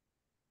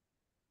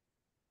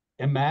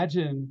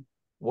 Imagine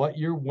what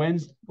your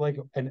Wednesday, like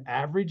an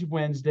average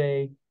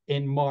Wednesday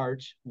in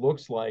March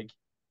looks like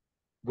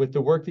with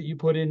the work that you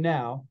put in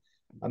now.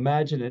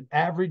 Imagine an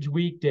average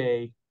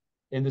weekday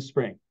in the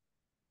spring.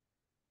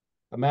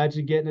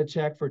 Imagine getting a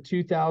check for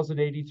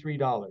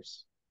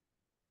 $2,083.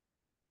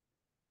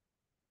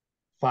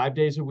 5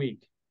 days a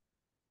week.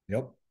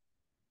 Yep.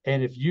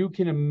 And if you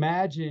can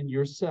imagine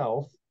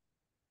yourself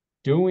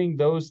doing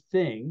those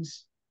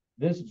things,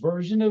 this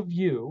version of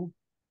you,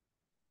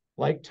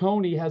 like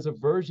Tony has a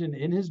version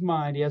in his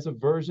mind, he has a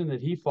version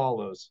that he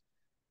follows.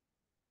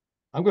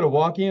 I'm going to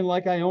walk in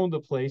like I own the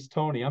place,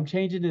 Tony. I'm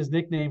changing his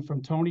nickname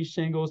from Tony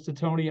Shingles to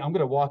Tony. I'm going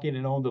to walk in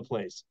and own the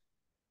place,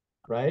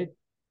 right?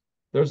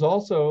 There's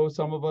also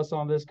some of us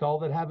on this call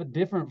that have a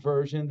different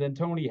version than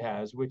Tony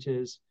has, which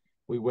is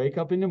we wake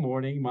up in the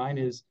morning. Mine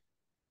is,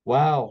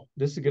 wow,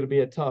 this is going to be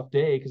a tough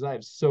day because I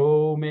have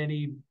so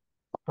many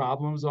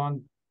problems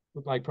on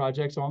like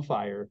projects on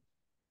fire.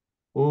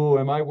 Ooh,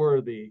 am I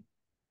worthy?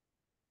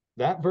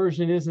 That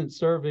version isn't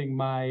serving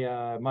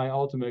my my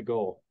ultimate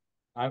goal.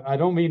 I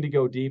don't mean to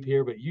go deep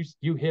here, but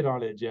you hit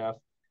on it, Jeff.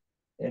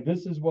 And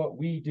this is what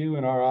we do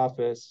in our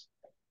office.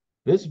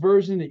 This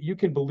version that you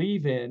can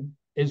believe in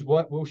is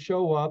what will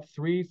show up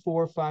 3,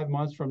 4, 5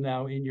 months from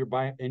now in your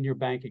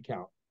bank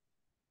account.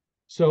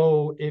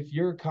 So if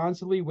you're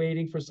constantly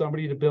waiting for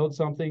somebody to build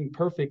something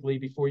perfectly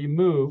before you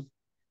move,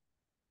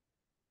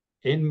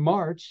 in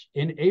March,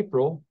 in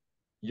April,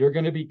 you're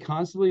going to be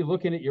constantly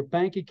looking at your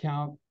bank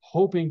account,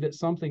 hoping that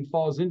something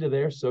falls into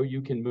there so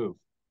you can move.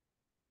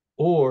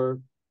 Or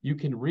you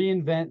can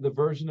reinvent the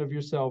version of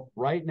yourself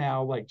right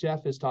now, like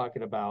Jeff is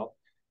talking about,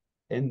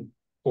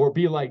 or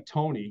be like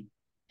Tony.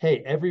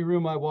 Hey, every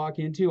room I walk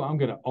into, I'm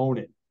going to own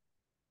it.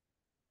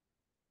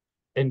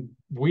 And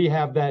we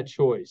have that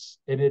choice.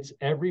 And it's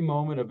every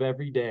moment of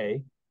every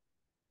day.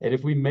 And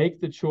if we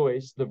make the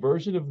choice, the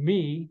version of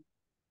me,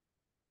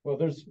 well,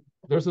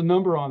 there's a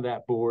number on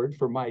that board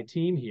for my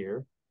team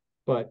here,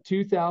 but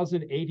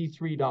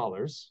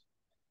 $2,083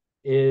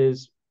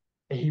 is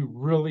a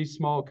really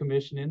small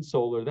commission in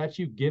solar. That's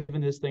you giving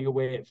this thing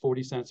away at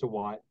 40 cents a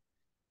watt,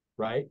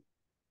 right?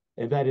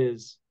 And that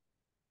is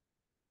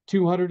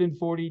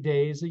 240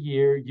 days a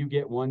year, you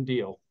get one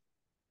deal.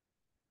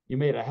 You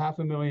made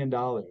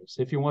 $500,000.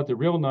 If you want the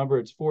real number,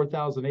 it's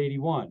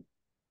 4,081.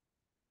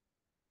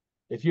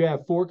 If you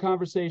have 4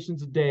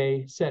 conversations a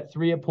day, set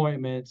 3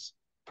 appointments,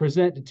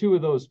 present to 2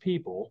 of those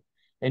people,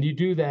 and you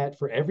do that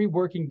for every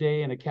working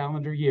day in a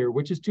calendar year,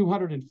 which is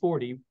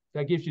 240,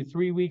 that gives you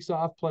 3 weeks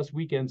off plus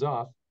weekends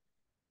off,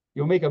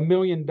 you'll make $1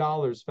 million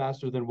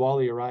faster than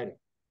Wally or Ida.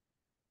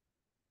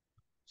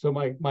 So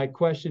my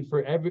question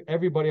for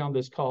everybody on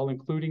this call,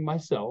 including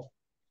myself,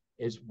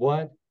 is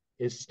what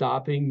is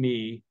stopping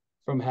me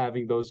from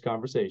having those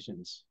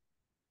conversations?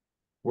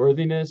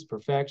 Worthiness,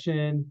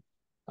 perfection,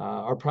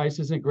 our price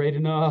isn't great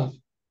enough.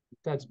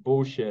 That's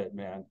bullshit,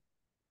 man.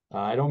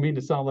 I don't mean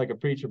to sound like a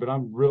preacher, but I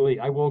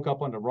woke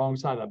up on the wrong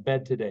side of the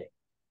bed today.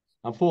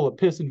 I'm full of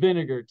piss and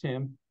vinegar,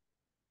 Tim.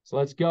 So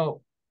let's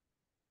go.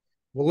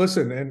 Well,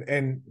 listen,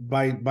 and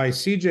by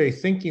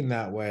CJ thinking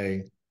that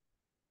way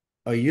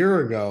a year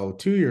ago,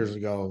 2 years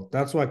ago,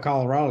 that's why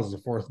Colorado is the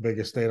 4th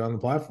biggest state on the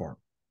platform.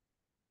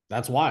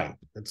 That's why.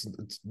 It's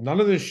none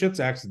of this shit's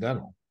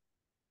accidental.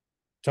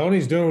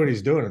 Tony's doing what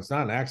he's doing. It's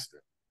not an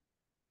accident.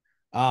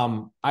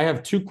 I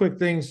have 2 quick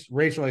things.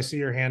 Rachel, I see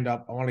your hand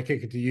up. I want to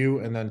kick it to you,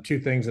 and then 2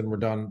 things, and we're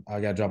done. I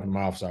got to jump into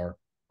my office hour.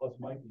 Plus,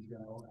 Mikey's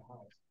going to own a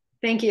house.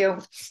 Thank you.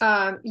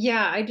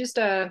 Yeah, I just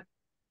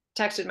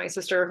texted my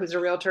sister, who's a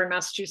realtor in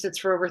Massachusetts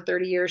for over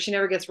 30 years. She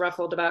never gets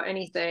ruffled about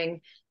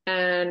anything.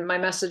 And my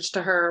message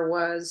to her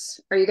was,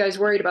 are you guys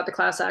worried about the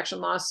class action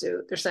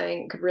lawsuit? They're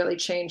saying it could really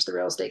change the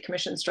real estate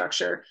commission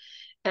structure.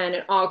 And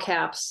in all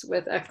caps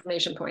with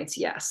exclamation points,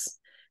 yes.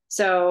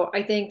 So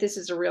I think this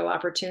is a real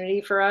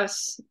opportunity for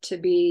us to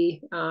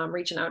be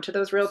reaching out to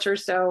those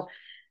realtors. So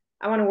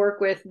I want to work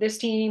with this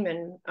team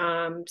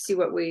and see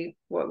what we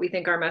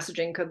think our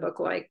messaging could look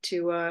like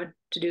to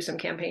do some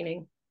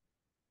campaigning.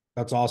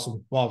 That's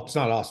awesome. Well, it's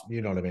not awesome.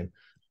 You know what I mean?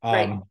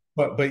 Right.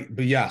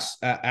 But yes,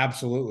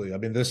 absolutely. I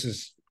mean,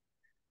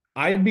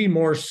 I'd be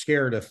more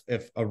scared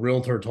if a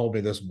realtor told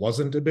me this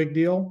wasn't a big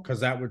deal, because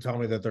that would tell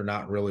me that they're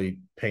not really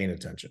paying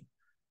attention.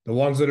 The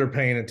ones that are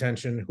paying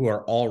attention, who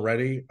are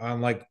already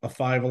on like a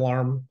 5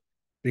 alarm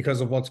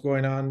because of what's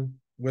going on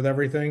with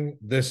everything,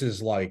 this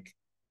is like,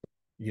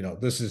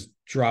 this is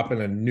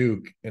dropping a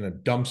nuke in a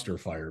dumpster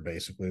fire,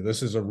 basically.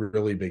 This is a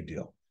really big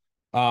deal.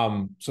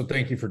 So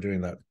thank you for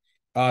doing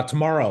that.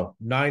 Tomorrow,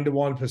 9 to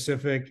 1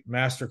 Pacific,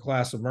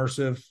 masterclass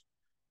immersive.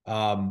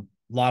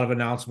 lot of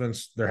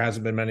announcements. There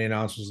hasn't been many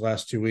announcements the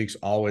last 2 weeks,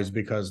 always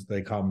because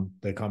they come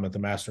at the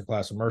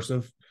masterclass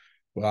immersive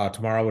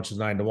tomorrow, which is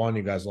 9 to 1.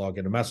 You guys will all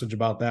get a message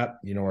about that.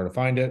 You know where to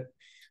find it.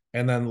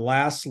 And then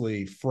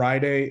lastly,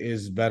 Friday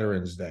is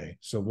Veterans Day.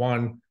 So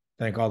one,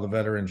 thank all the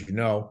veterans you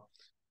know.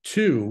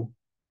 Two,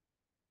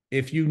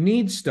 if you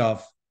need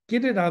stuff,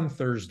 get it on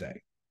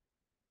Thursday.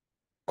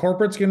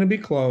 Corporate's going to be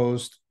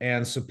closed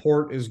and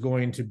support is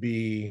going to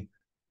be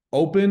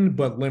open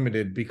but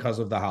limited because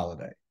of the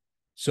holiday.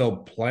 So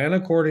plan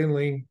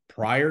accordingly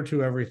prior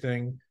to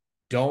everything.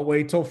 Don't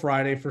wait till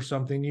Friday for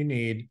something you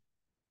need.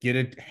 Get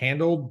it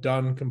handled,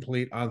 done,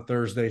 complete on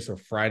Thursday. So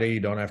Friday, you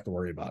don't have to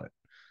worry about it.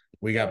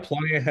 We got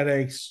plenty of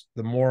headaches.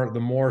 The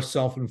more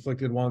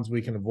self-inflicted ones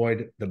we can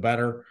avoid, the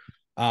better.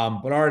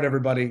 But all right,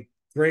 everybody,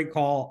 great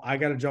call. I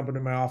got to jump into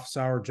my office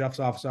hour,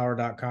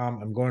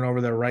 jeffsofficehour.com. I'm going over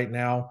there right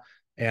now.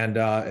 And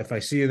if I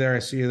see you there, I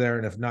see you there.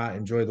 And if not,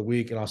 enjoy the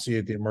week. And I'll see you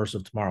at the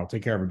immersive tomorrow.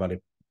 Take care, everybody.